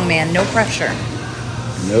strong, man. No pressure.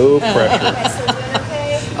 No pressure.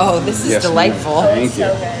 Oh, this is Yes, ma'am. delightful. Thank you.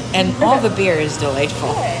 And all the beer is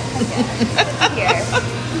delightful. Here.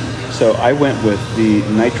 So I went with the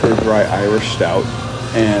Nitro Dry Irish Stout,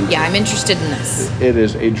 and Yeah, I'm interested in this. it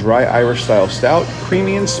is a dry Irish style stout,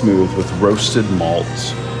 creamy and smooth with roasted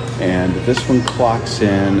malts. And this one clocks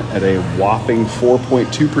in at a whopping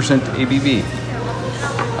 4.2% ABV.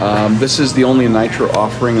 This is the only nitro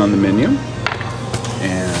offering on the menu,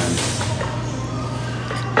 and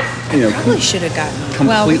Probably should have gotten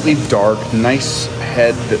completely dark, nice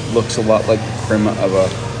head that looks a lot like the crema of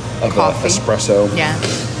a Coffee. espresso. Yeah.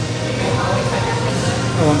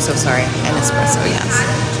 Oh, I'm so sorry. An espresso, yes.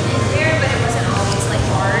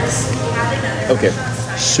 Okay,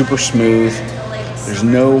 super smooth. There's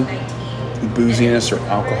no booziness or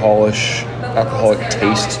alcoholic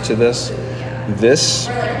taste to this. This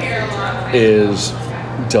is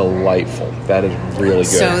delightful. That is really good.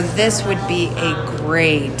 So this would be a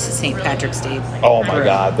great St. Patrick's Day. Oh my brew.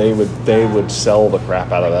 God, they would sell the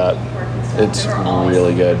crap out of that. It's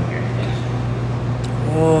really good.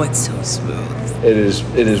 Oh, it's so smooth. It is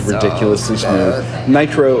ridiculously smooth.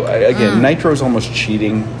 Nitro, again, nitro is almost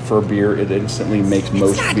cheating for beer. It instantly makes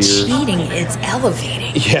most It's not beers. cheating, it's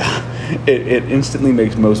elevating. Yeah, it instantly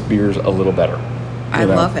makes most beers a little better. I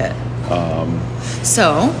love it.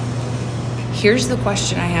 So, here's the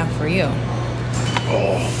question I have for you.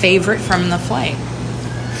 Favorite from the flight?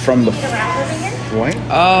 From the Wrap over here? flight?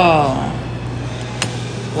 Oh.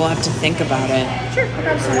 We'll have to think about it. Sure, I'll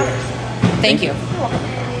grab some others. Thank you.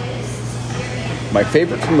 My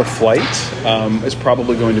favorite from the flight is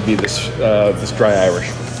probably going to be this dry Irish.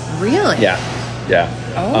 Really? Yeah.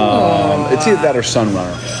 Oh. It's either that or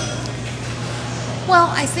Sunrunner. Well,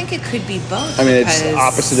 I think it could be both. I mean, it's because-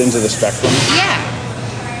 opposite ends of the spectrum. Yeah.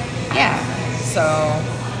 So,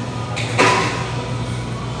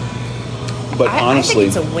 But I honestly,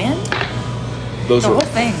 think it's a win. those the are whole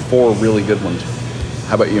thing. 4 really good ones.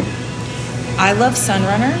 How about you? I love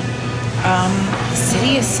Sunrunner.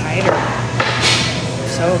 City of Cider.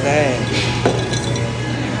 So good.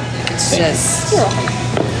 It's just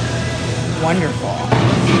wonderful.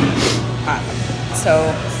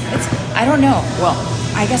 So it's, I don't know. Well,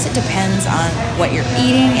 I guess it depends on what you're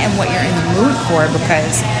eating and what you're in the mood for,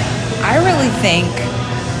 because I really think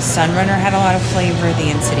Sunrunner had a lot of flavor.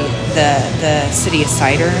 The City of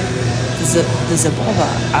Cider, the Zabulba.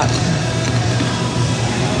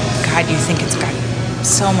 God, you think it's got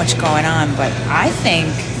so much going on, but I think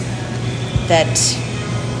that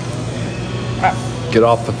Get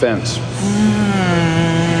off the fence.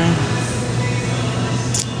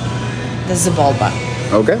 the Zabulba.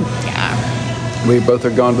 Okay. Yeah, We both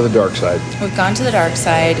have gone to the dark side. we've gone to the dark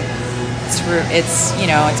side. It's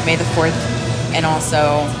May the 4th, and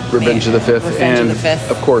also Revenge of the 5th. Revenge and of the 5th.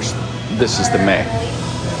 of course, this is the May.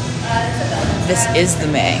 This is the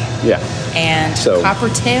May. Yeah. And So-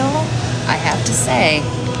 Coppertail, I have to say,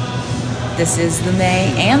 this is the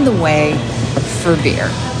May and the way for beer.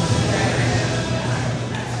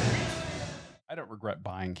 I don't regret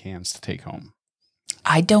buying cans to take home.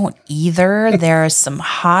 I don't either. There's some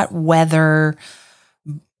hot weather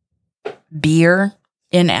beer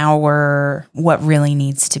in our what really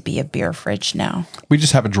needs to be a beer fridge now. We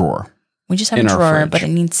just have a drawer. We just have In a our drawer, fridge. but it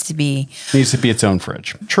needs to be. It needs to be its own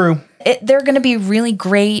fridge. True. They're going to be really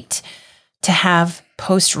great to have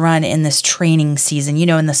post-run in this training season.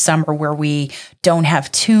 In the summer where we don't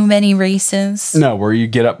have too many races. No, where you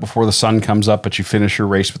get up before the sun comes up, but you finish your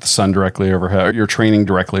race with the sun directly overhead. Your training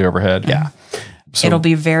directly overhead. Yeah. So It'll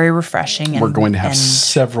be very refreshing. we're going to have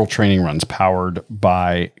several training runs powered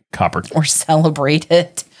by Copper. or celebrate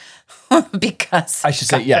it because I should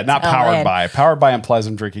say, yeah, not powered by. Powered by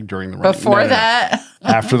Unpleasant drinking during the run. Before that,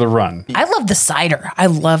 After the run. I love the cider. I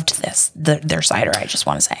loved their cider. I just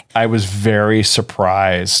want to say. I was very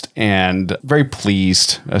surprised and very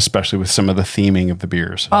pleased, especially with some of the theming of the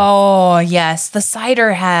beers. Oh yes, the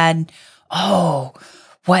cider had.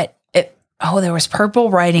 There was purple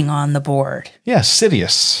writing on the board. Yeah, Sidious.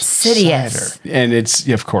 Sidious. Cider. And it's,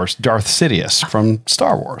 of course, Darth Sidious from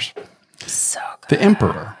Star Wars, So good. the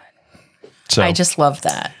Emperor. So I just love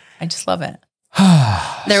that. I just love it.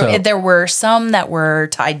 So- There were some that were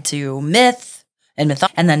tied to myth and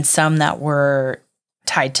mythology, and then some that were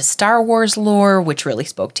tied to Star Wars lore, which really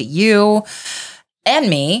spoke to you and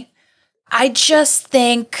me. I just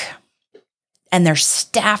think, and their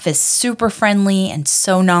staff is super friendly and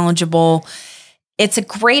so knowledgeable. It's a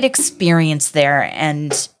great experience there.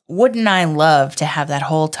 And wouldn't I love to have that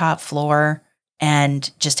whole top floor and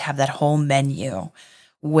just have that whole menu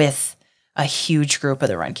with a huge group of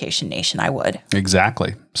the Runcation Nation? I would.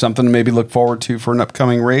 Exactly. Something to maybe look forward to for an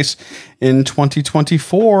upcoming race in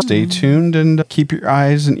 2024. Stay tuned and keep your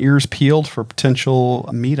eyes and ears peeled for potential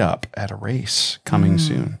meetup at a race coming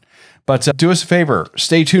soon. But do us a favor,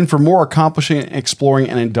 stay tuned for more accomplishing, exploring,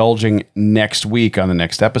 and indulging next week on the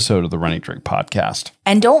next episode of the Running Drink Podcast.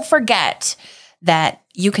 And don't forget that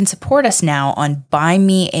you can support us now on Buy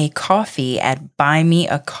Me a Coffee at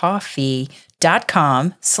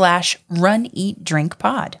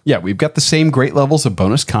buymeacoffee.com/runeatdrinkpod. Yeah, we've got the same great levels of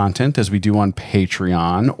bonus content as we do on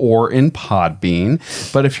Patreon or in Podbean.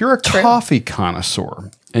 But if you're a coffee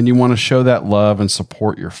connoisseur and you want to show that love and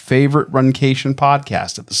support your favorite Runcation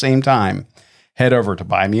podcast at the same time, head over to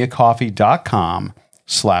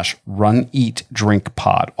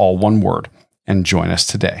buymeacoffee.com/runeatdrinkpod, all one word, and join us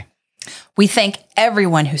today. We thank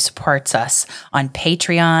everyone who supports us on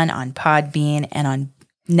Patreon, on Podbean, and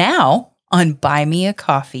on Buy Me a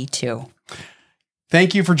Coffee too.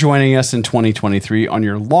 Thank you for joining us in 2023 on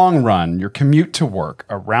your long run, your commute to work,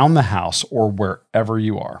 around the house, or wherever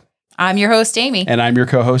you are. I'm your host, Amy. And I'm your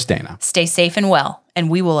co-host, Dana. Stay safe and well, and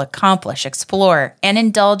we will accomplish, explore, and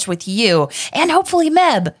indulge with you, and hopefully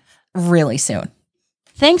MEB, really soon.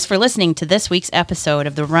 Thanks for listening to this week's episode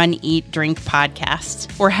of the Run, Eat, Drink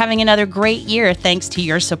podcast. We're having another great year thanks to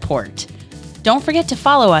your support. Don't forget to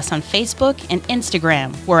follow us on Facebook and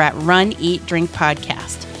Instagram. We're at Run, Eat, Drink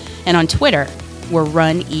Podcast. And on Twitter, we're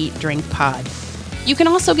Run, Eat, Drink Pod. You can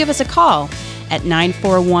also give us a call at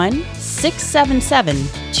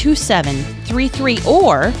 941-677-2733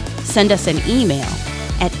 or send us an email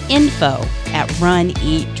at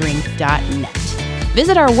info@runeatdrink.net.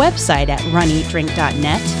 Visit our website at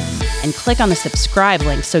runeatdrink.net and click on the subscribe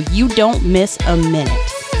link so you don't miss a minute.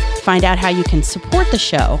 Find out how you can support the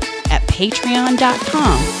show at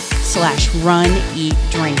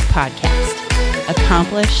patreon.com/runeatdrinkpodcast.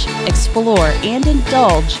 Accomplish, explore, and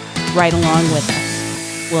indulge right along with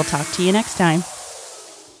us. We'll talk to you next time.